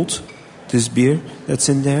 years old, this beer that's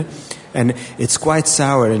in there. And it's quite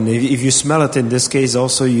sour. And if you smell it in this case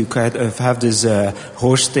also, you kind of have this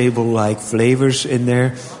horse stable-like flavors in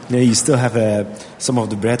there. You still have some of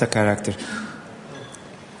the Bretta character.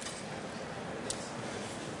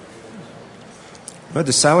 But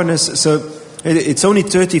the sourness, so it's only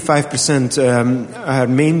 35%. Our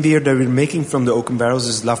main beer that we're making from the oaken barrels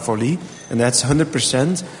is La Folie, and that's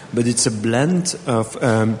 100%, but it's a blend of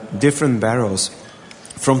different barrels.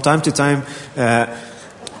 From time to time,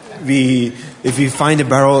 if we find a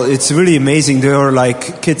barrel, it's really amazing. They are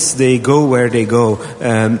like kids; they go where they go.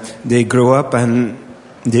 They grow up and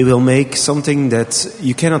they will make something that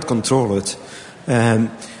you cannot control it.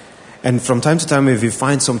 And from time to time, if we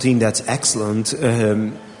find something that's excellent,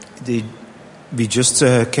 we just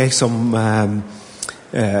keg some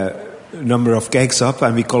number of kegs up,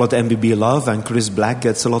 and we call it MBB Love, and Chris Black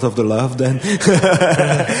gets a lot of the love then.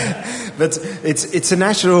 But it's a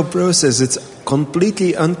natural process. It's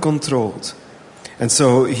completely uncontrolled. And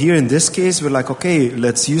so here in this case, we're like, okay,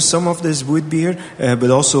 let's use some of this wood beer,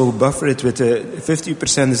 but also buffer it with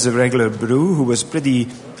 50% is a regular brew, who was pretty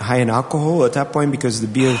high in alcohol at that point because the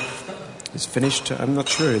beer is finished. I'm not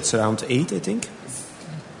sure. It's around 8, I think.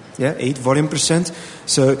 Yeah, 8 volume percent.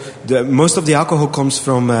 So most of the alcohol comes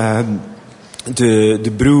from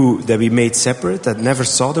the brew that we made separate, that never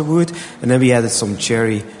saw the wood, and then we added some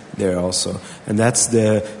cherry there also. And that's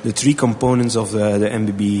the 3 components of the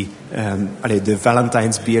MBB, the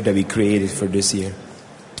Valentine's beer that we created for this year.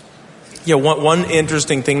 Yeah, one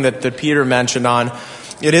interesting thing that Peter mentioned on,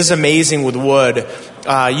 it is amazing with wood.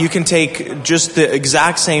 You can take just the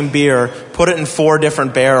exact same beer, put it in 4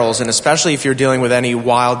 different barrels, and especially if you're dealing with any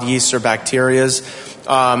wild yeasts or bacterias,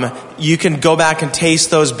 you can go back and taste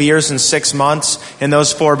those beers in 6 months, and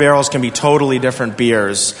those 4 barrels can be totally different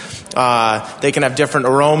beers. They can have different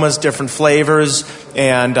aromas, different flavors,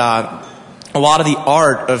 and a lot of the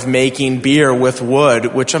art of making beer with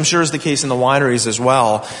wood, which I'm sure is the case in the wineries as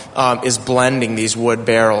well, is blending these wood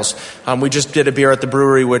barrels. We just did a beer at the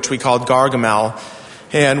brewery which we called Gargamel,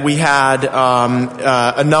 and we had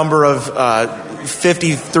a number of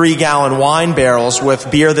 53-gallon wine barrels with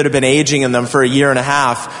beer that had been aging in them for a year and a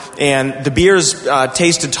half, and the beers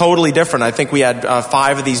tasted totally different. I think we had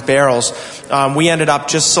 5 of these barrels. We ended up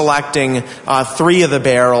just selecting 3 of the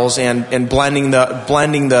barrels and blending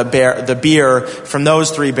the beer from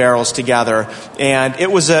those 3 barrels together, and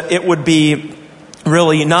it would be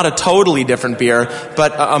really not a totally different beer,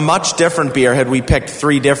 but a much different beer had we picked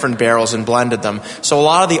 3 different barrels and blended them. So a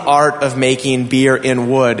lot of the art of making beer in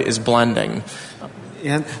wood is blending.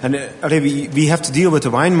 Yeah, and we have to deal with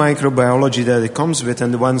the wine microbiology that it comes with,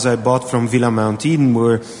 and the ones I bought from Villa Mount Eden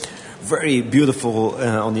were very beautiful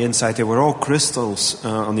on the inside. They were all crystals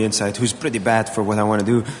on the inside, who's pretty bad for what I want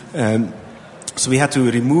to do. So we had to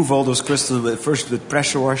remove all those crystals first with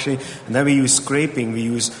pressure washing, and then we use scraping. We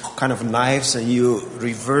use kind of knives, and you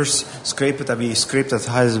reverse scrape it, and we scraped as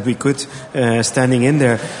high as we could standing in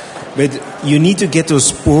there. But you need to get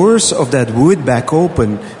those pores of that wood back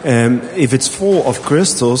open. If it's full of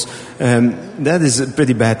crystals, that is a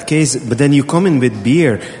pretty bad case. But then you come in with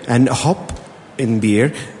beer, and hop in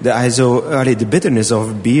beer, the bitterness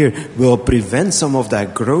of beer will prevent some of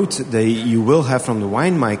that growth that you will have from the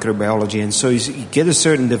wine microbiology, and so you get a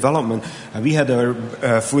certain development. And we had our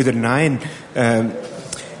Fuder 9.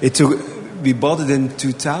 We bought it in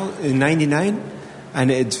 1999, and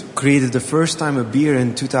it created the first time a beer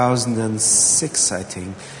in 2006, I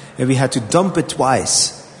think. And we had to dump it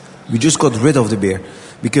twice. We just got rid of the beer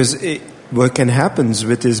because what can happen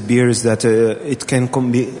with this beer is that it can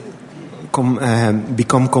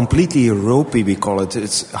become completely ropey, we call it.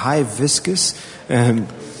 It's high viscous, and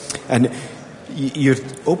you're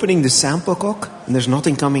opening the sample cock and there's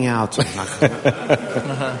nothing coming out.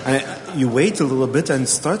 And you wait a little bit and it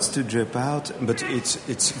starts to drip out, but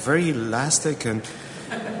it's very elastic, and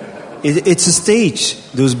it's a stage.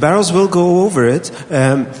 Those barrels will go over it,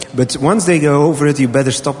 but once they go over it, you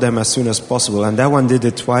better stop them as soon as possible. And that one did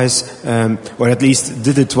it twice, or at least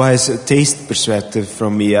did it twice, a taste perspective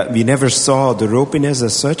from me. We never saw the ropiness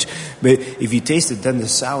as such, but if you taste it, then the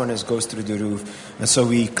sourness goes through the roof. And so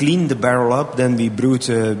we cleaned the barrel up, then we brewed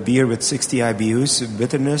a beer with 60 IBUs,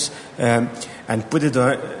 bitterness, and put it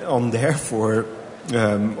on there for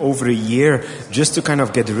over a year, just to kind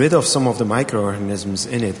of get rid of some of the microorganisms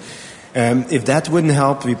in it. If that wouldn't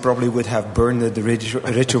help, we probably would have burned it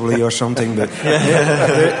ritually or something. But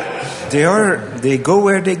they go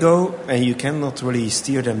where they go, and you cannot really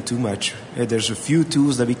steer them too much. There's a few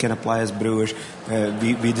tools that we can apply as brewers.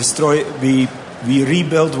 We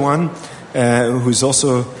rebuild one, who's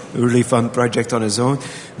also a really fun project on his own.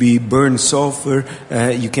 We burn sulfur.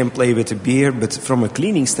 You can play with the beer, but from a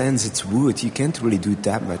cleaning stance, it's wood. You can't really do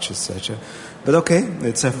that much as such. But okay,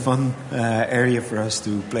 it's a fun area for us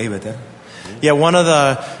to play with. Yeah, one of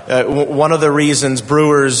the reasons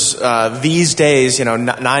brewers these days,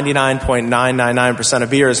 99.999% of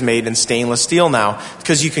beer is made in stainless steel now,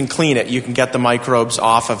 because you can clean it, you can get the microbes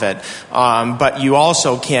off of it, but you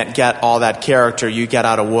also can't get all that character you get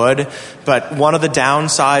out of wood. But one of the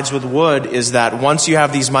downsides with wood is that once you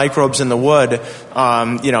have these microbes in the wood,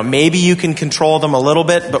 maybe you can control them a little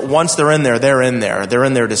bit, but once they're in there, they're in there. They're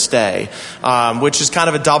in there to stay, which is kind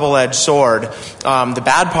of a double-edged sword. The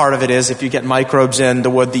bad part of it is if you get microbes in the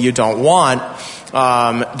wood that you don't want,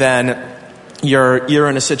 then you're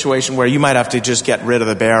in a situation where you might have to just get rid of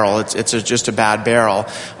the barrel. It's just a bad barrel.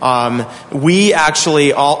 We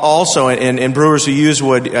actually also, in brewers who use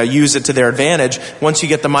wood, use it to their advantage. Once you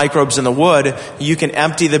get the microbes in the wood, you can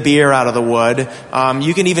empty the beer out of the wood.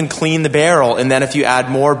 You can even clean the barrel, and then if you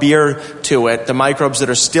add more beer to it, the microbes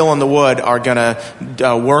that are still in the wood are going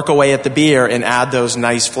to work away at the beer and add those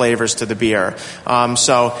nice flavors to the beer.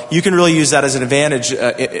 So you can really use that as an advantage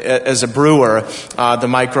as a brewer, the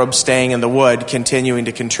microbes staying in the wood, continuing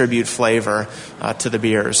to contribute flavor to the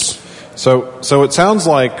beers. So it sounds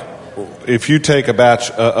like if you take a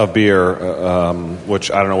batch of beer,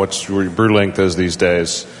 which I don't know what your brew length is these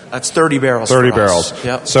days. That's 30 barrels. 30 barrels.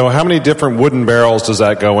 Yep. So how many different wooden barrels does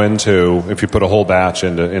that go into if you put a whole batch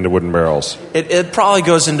into wooden barrels? It probably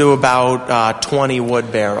goes into about 20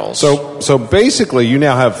 wood barrels. So basically you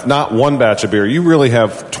now have not one batch of beer. You really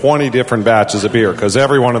have 20 different batches of beer because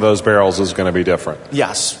every one of those barrels is going to be different.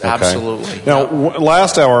 Yes, okay. Absolutely. Now,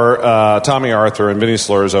 last hour, Tommy Arthur and Vinny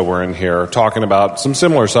Slurzo were in here talking about some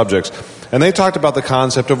similar subjects. And they talked about the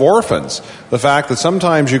concept of orphans. The fact that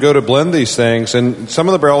sometimes you go to blend these things and some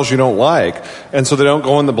of the barrels you don't like, and so they don't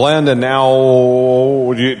go in the blend, and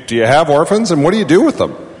now do you have orphans, and what do you do with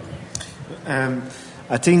them?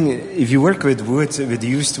 I think if you work with wood, with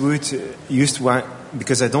used wood,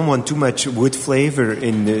 because I don't want too much wood flavor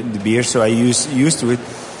in the beer, so I use used wood.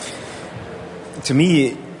 To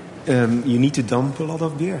me, you need to dump a lot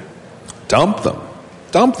of beer. Dump them.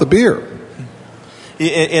 Dump the beer.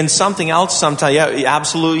 In something else, sometimes, yeah,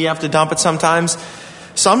 absolutely, you have to dump it sometimes.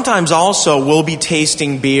 Sometimes also we'll be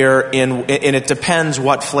tasting beer and it depends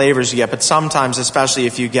what flavors you get, but sometimes, especially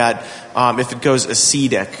if you get, if it goes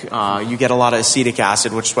acidic, you get a lot of acetic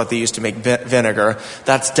acid, which is what they use to make vinegar.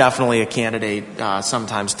 That's definitely a candidate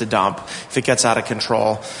sometimes to dump if it gets out of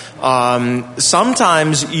control.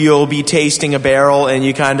 Sometimes you'll be tasting a barrel and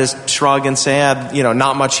you kind of shrug and say,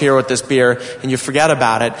 not much here with this beer, and you forget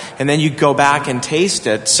about it, and then you go back and taste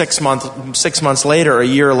it 6 months later, or a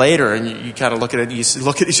year later, and you kind of look at it, you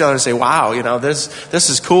look at each other and say, wow, this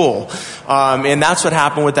is cool. And that's what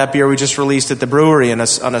happened with that beer we just released at the brewery on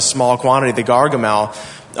a small quantity, the Gargamel.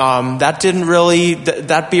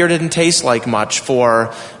 That beer didn't taste like much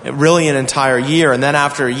for really an entire year. And then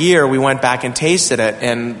after a year, we went back and tasted it,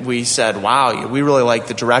 and we said, wow, we really like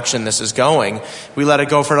the direction this is going. We let it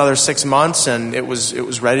go for another 6 months, and it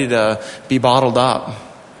was ready to be bottled up.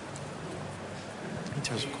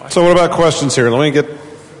 So what about questions here? Let me get...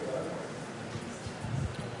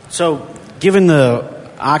 So, given the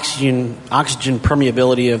oxygen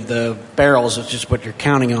permeability of the barrels, it's just what you're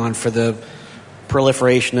counting on for the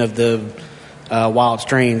proliferation of the wild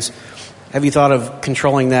strains. Have you thought of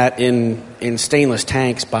controlling that in stainless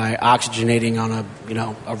tanks by oxygenating on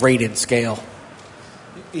a rated scale?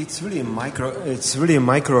 It's really a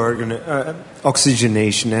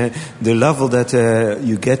oxygenation. The level that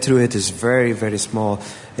you get through it is very, very small.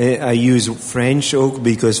 I use French oak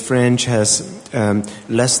because French has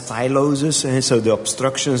less tyloses, so the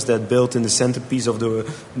obstructions that built in the centerpiece of the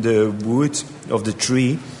wood of the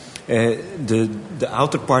tree. The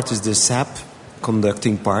outer part is the sap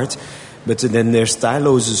conducting part, but then there's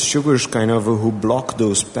tyloses, sugars kind of who block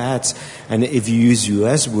those pads. And if you use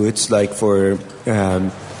US woods, like for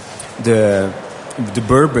the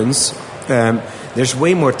bourbons, there's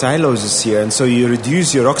way more tyloses here, and so you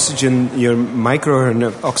reduce your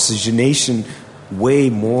micro oxygenation way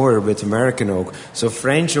more with American oak. So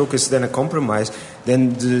French oak is then a compromise.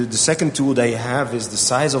 Then the second tool they have is the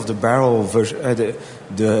size of the barrel.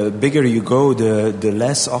 The bigger you go, the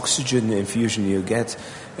less oxygen infusion you get.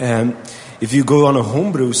 If you go on a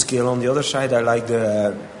homebrew scale, on the other side, I like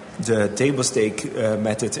the table stake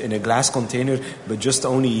method in a glass container, but just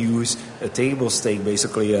only use a table stake,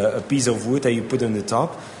 basically a piece of wood that you put on the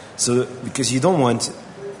top. So because you don't want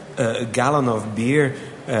a gallon of beer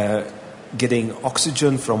getting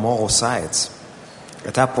oxygen from all sides.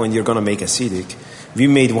 At that point, you're going to make acidic. We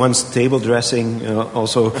made once table dressing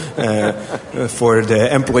also for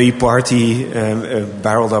the employee party, a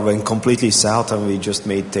barrel that went completely south, and we just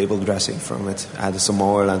made table dressing from it. Added some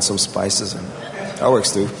oil and some spices, and that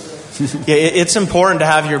works too. Yeah, it's important to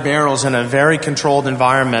have your barrels in a very controlled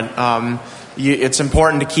environment. It's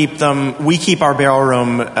important to keep them. We keep our barrel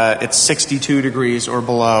room at 62 degrees or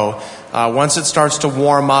below. Once it starts to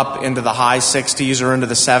warm up into the high 60s or into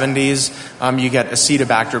the 70s, you get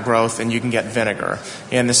acetobacter growth and you can get vinegar.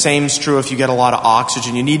 And the same is true if you get a lot of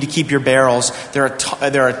oxygen. You need to keep your barrels. They're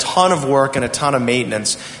a ton of work and a ton of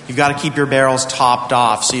maintenance. You've got to keep your barrels topped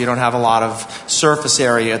off so you don't have a lot of surface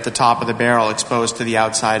area at the top of the barrel exposed to the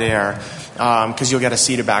outside air, because you'll get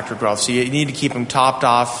acetobacter growth. So you need to keep them topped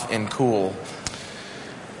off and cool.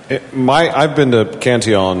 I've been to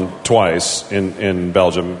Cantillon twice in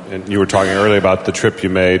Belgium, and you were talking earlier about the trip you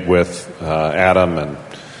made with Adam and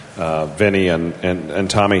Vinny and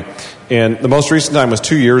Tommy. And the most recent time was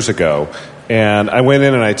 2 years ago, and I went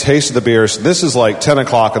in and I tasted the beers. This is like 10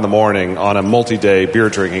 o'clock in the morning on a multi-day beer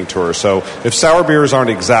drinking tour. So if sour beers aren't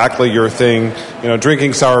exactly your thing,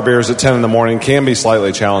 drinking sour beers at 10 in the morning can be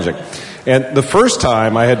slightly challenging. And the first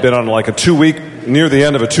time I had been on like near the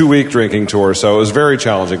end of a 2-week drinking tour, so it was very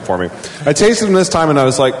challenging for me. I tasted them this time and I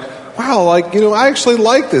was like, wow, I actually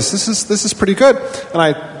like this. This is pretty good. And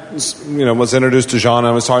I, was introduced to Jean and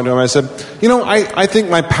I was talking to him. I said, I think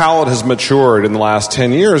my palate has matured in the last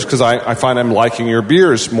 10 years because I find I'm liking your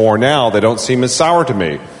beers more now. They don't seem as sour to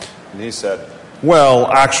me. And he said, well,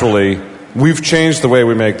 actually, we've changed the way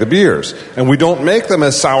we make the beers, and we don't make them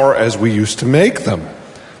as sour as we used to make them.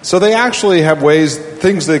 So they actually have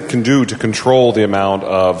things they can do to control the amount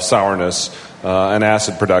of sourness and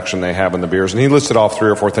acid production they have in the beers. And he listed off 3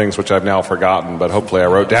 or 4 things, which I've now forgotten, but hopefully I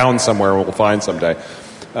wrote down somewhere and we'll find someday.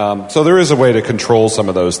 So there is a way to control some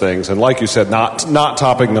of those things. And like you said, not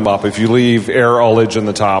topping them up. If you leave air ullage in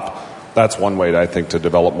the top, that's one way, I think, to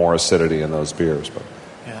develop more acidity in those beers. But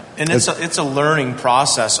yeah, and it's a learning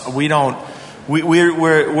process.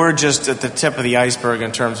 We're just at the tip of the iceberg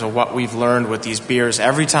in terms of what we've learned with these beers.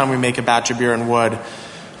 Every time we make a batch of beer in wood,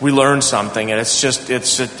 we learn something, and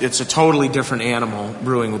it's a totally different animal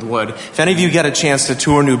brewing with wood. If any of you get a chance to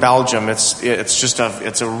tour New Belgium, it's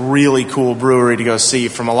a really cool brewery to go see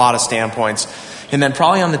from a lot of standpoints. And then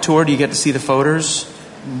probably on the tour, do you get to see the photos?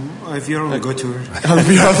 If you're on a good tour. If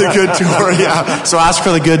you're on the good tour, yeah. So ask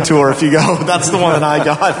for the good tour if you go. That's the one that I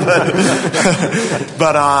got.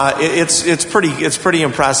 But it's pretty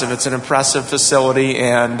impressive. It's an impressive facility,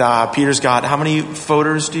 and Peter's got, how many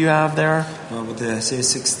foeders do you have there? Well, I say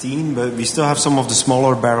 16, but we still have some of the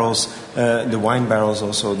smaller barrels, the wine barrels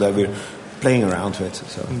also, that we're playing around with.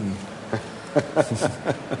 So.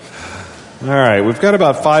 All right, we've got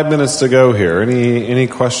about 5 minutes to go here. Any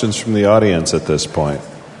questions from the audience at this point?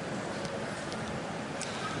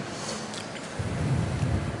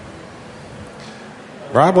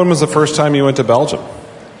 Rob, when was the first time you went to Belgium?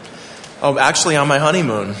 Oh, actually on my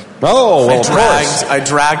honeymoon. Oh, well, of course. I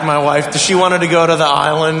dragged my wife. She wanted to go to the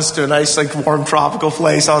islands, to a nice, warm tropical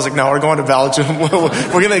place. I was like, no, we're going to Belgium. We're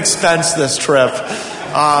going to expense this trip.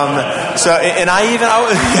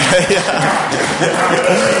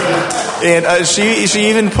 She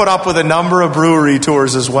even put up with a number of brewery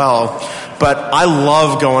tours as well. But I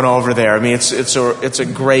love going over there. I mean, it's a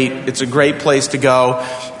great place to go.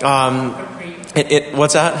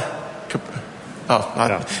 What's that? Oh, I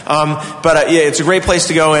don't know. But it's a great place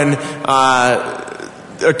to go. And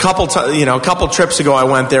a couple trips ago, I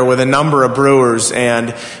went there with a number of brewers,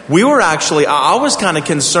 and we were actually, I was kind of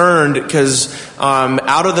concerned because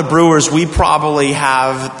out of the brewers, we probably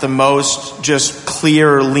have the most just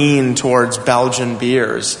clear lean towards Belgian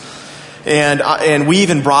beers. And we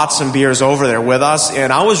even brought some beers over there with us,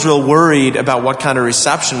 and I was real worried about what kind of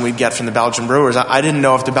reception we'd get from the Belgian brewers. I didn't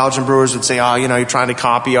know if the Belgian brewers would say, oh, you're trying to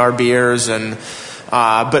copy our beers, and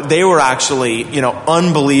but they were actually,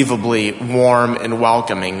 unbelievably warm and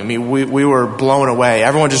welcoming. I mean, we were blown away.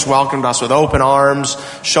 Everyone just welcomed us with open arms,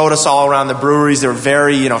 showed us all around the breweries. They were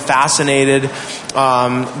very, fascinated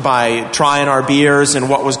by trying our beers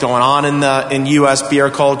and what was going on in U.S.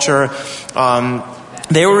 beer culture.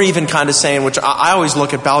 They were even kind of saying, which I always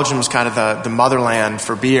look at Belgium as kind of the motherland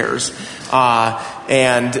for beers.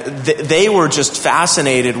 And they were just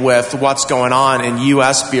fascinated with what's going on in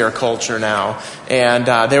U.S. beer culture now.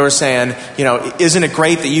 And they were saying, isn't it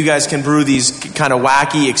great that you guys can brew these kind of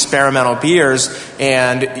wacky experimental beers,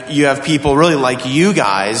 and you have people really like you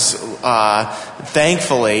guys,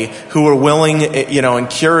 thankfully, who are willing, and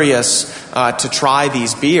curious to try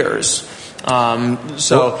these beers.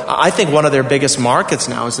 So I think one of their biggest markets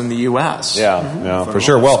now is in the U.S. Yeah, for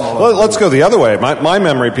sure. Well, let's go the other way. My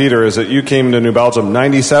memory, Peter, is that you came to New Belgium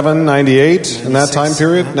 97, 98, in that time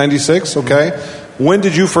period? 96, okay. When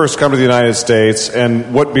did you first come to the United States,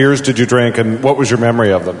 and what beers did you drink, and what was your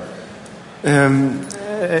memory of them?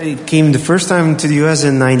 I came the first time to the U.S.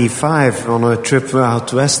 in '95 on a trip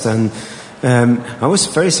out west, and I was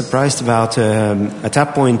very surprised about, at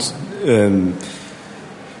that point,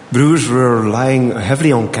 brewers were relying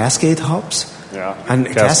heavily on Cascade hops. Yeah. And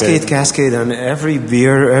Cascade, and every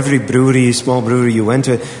beer, every brewery, small brewery you went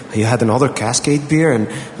to, you had another Cascade beer, and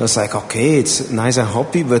I was like, okay, it's nice and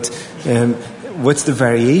hoppy, but what's the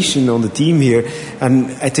variation on the theme here?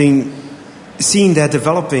 And I think seeing that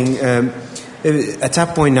developing, at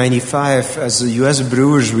that point, '95, as U.S.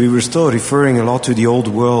 brewers, we were still referring a lot to the old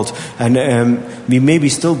world, and we maybe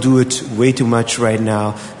still do it way too much right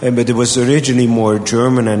now, but it was originally more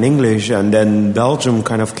German and English, and then Belgium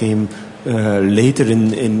kind of came later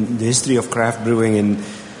in the history of craft brewing in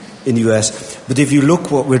the U.S. But if you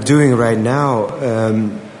look what we're doing right now,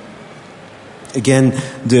 again,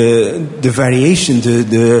 the variation,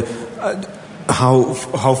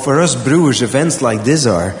 how for us brewers events like this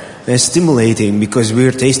are stimulating, because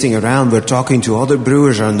we're tasting around, we're talking to other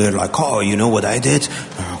brewers, and they're like, oh, you know what I did?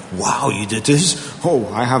 Wow, you did this? Oh,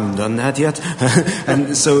 I haven't done that yet.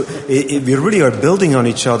 And so we really are building on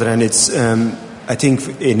each other, and it's I think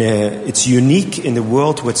it's unique in the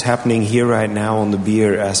world what's happening here right now on the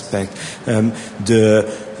beer aspect. The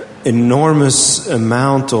enormous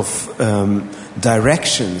amount of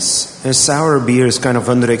directions. Sour beer is kind of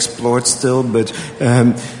underexplored still, but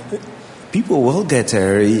people will get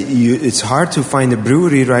there. It's hard to find a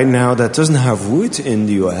brewery right now that doesn't have wood in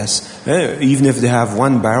the U.S., even if they have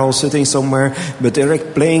one barrel sitting somewhere, but they're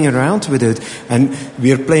like playing around with it. And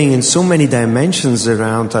we are playing in so many dimensions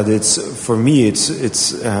around that for me,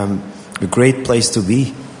 it's a great place to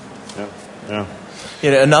be. Yeah.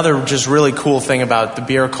 You know, another just really cool thing about the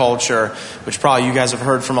beer culture, which probably you guys have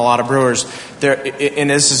heard from a lot of brewers, and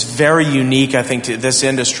this is very unique, I think, to this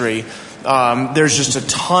industry. There's just a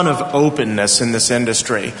ton of openness in this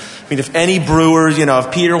industry. I mean, if any brewer,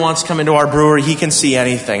 if Peter wants to come into our brewery, he can see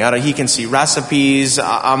anything. He can see recipes.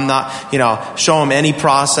 I'm not, show him any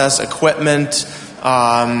process, equipment.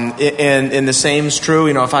 And the same is true,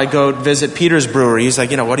 if I go visit Peter's brewery, he's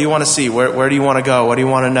like, what do you want to see? Where do you want to go? What do you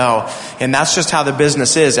want to know? And that's just how the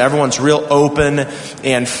business is. Everyone's real open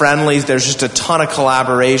and friendly. There's just a ton of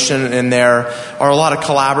collaboration, and there are a lot of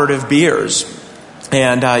collaborative beers.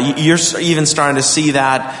 And you're even starting to see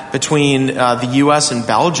that between the U.S. and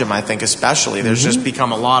Belgium, I think, especially. There's just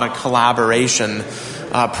become a lot of collaboration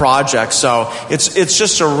projects. So it's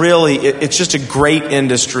just a great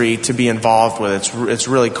industry to be involved with. It's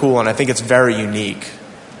really cool, and I think it's very unique.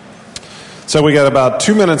 So we got about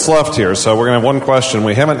 2 minutes left here, so we're going to have one question.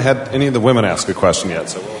 We haven't had any of the women ask a question yet,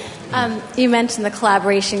 so you mentioned the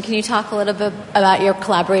collaboration. Can you talk a little bit about your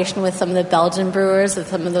collaboration with some of the Belgian brewers, with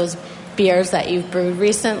some of those beers that you've brewed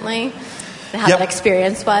recently, and how that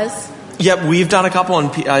experience was? Yep, we've done a couple,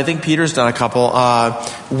 and I think Peter's done a couple. I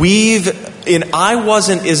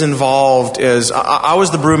wasn't as involved as I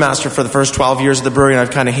was the brewmaster for the first 12 years of the brewery, and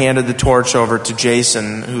I've kind of handed the torch over to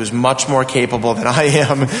Jason, who's much more capable than I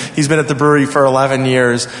am. He's been at the brewery for 11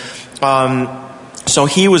 years. So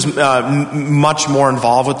he was much more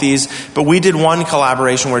involved with these. But we did one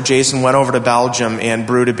collaboration where Jason went over to Belgium and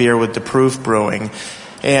brewed a beer with De Proof Brewing.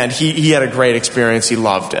 And he had a great experience. He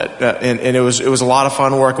loved it. And it was a lot of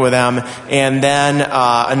fun working with them. And then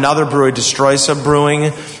another brewery, Destroysa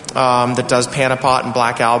Brewing, that does Panapot and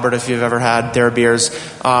Black Albert, if you've ever had their beers.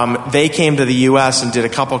 They came to the U.S. and did a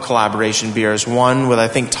couple collaboration beers. One with, I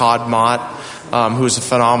think, Todd Mott, who's a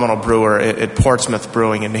phenomenal brewer at Portsmouth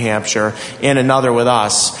Brewing in New Hampshire, and another with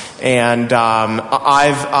us. And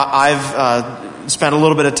I've spent a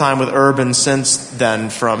little bit of time with Urban since then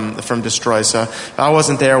from Destroysa. I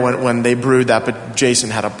wasn't there when they brewed that, but Jason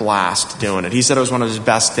had a blast doing it. He said it was one of his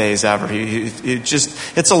best days ever.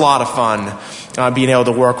 It's a lot of fun being able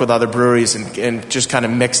to work with other breweries and just kind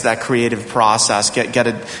of mix that creative process, get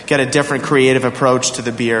a different creative approach to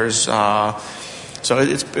the beers. So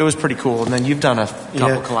it was pretty cool. And then you've done a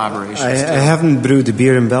couple collaborations. I haven't brewed the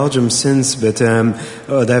beer in Belgium since, but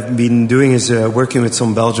what I've been doing is working with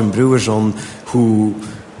some Belgian brewers who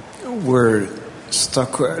were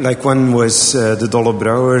stuck. Like one was the Dolle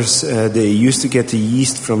Brouwers. They used to get the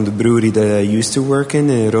yeast from the brewery that I used to work in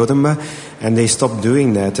Rodenbach, and they stopped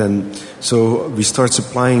doing that. And so we started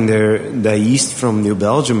supplying their yeast from New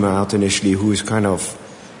Belgium out initially, who is kind of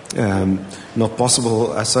not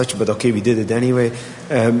possible as such, but okay, we did it anyway.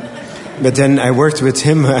 But then I worked with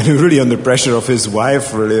him, and really under pressure of his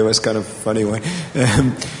wife, really. It was kind of a funny one.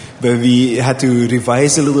 But we had to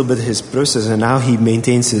revise a little bit his process, and now he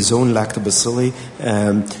maintains his own lactobacilli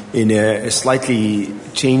in a slightly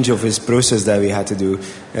change of his process that we had to do.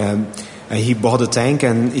 he bought a tank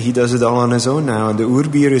and he does it all on his own now. And the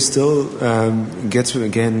Oerbier is still gets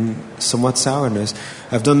again somewhat sourness.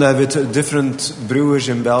 I've done that with different brewers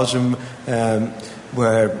in Belgium,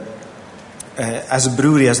 where as a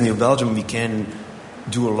brewery, as New Belgium, we can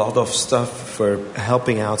do a lot of stuff for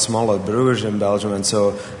helping out smaller brewers in Belgium, and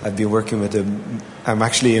so I've been working with them. I'm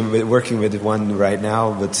actually working with one right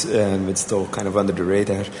now, but it's still kind of under the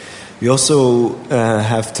radar. We also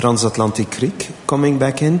have Transatlantic Creek coming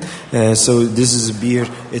back in. So this is a beer.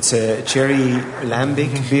 It's a cherry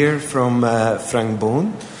lambic beer from Frank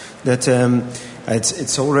Boon. That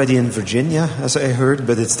it's already in Virginia, as I heard,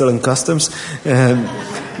 but it's still in customs.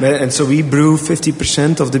 And so we brew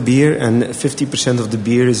 50% of the beer, and 50% of the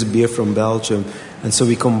beer is a beer from Belgium. And so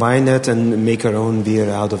we combine that and make our own beer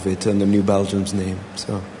out of it under New Belgium's name.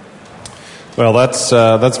 So. Well, that's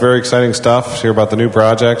very exciting stuff to hear about the new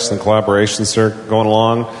projects and collaborations that are going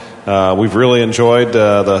along. We've really enjoyed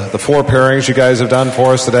the 4 pairings you guys have done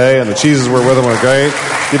for us today, and the cheeses we're with them are great.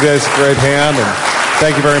 Give you guys a great hand, and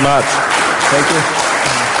thank you very much. Thank you.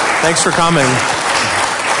 Thanks for coming.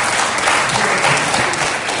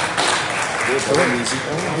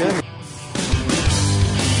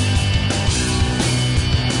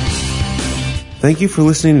 Thank you for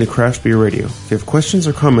listening to Craft Beer Radio. If you have questions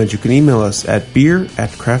or comments, you can email us at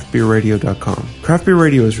beer@craftbeerradio.com. Craft Beer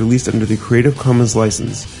Radio is released under the Creative Commons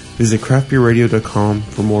license. Visit craftbeerradio.com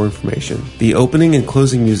for more information. The opening and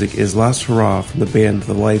closing music is Last Hurrah from the band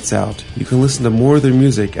The Lights Out. You can listen to more of their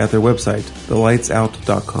music at their website,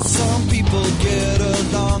 thelightsout.com. Some people get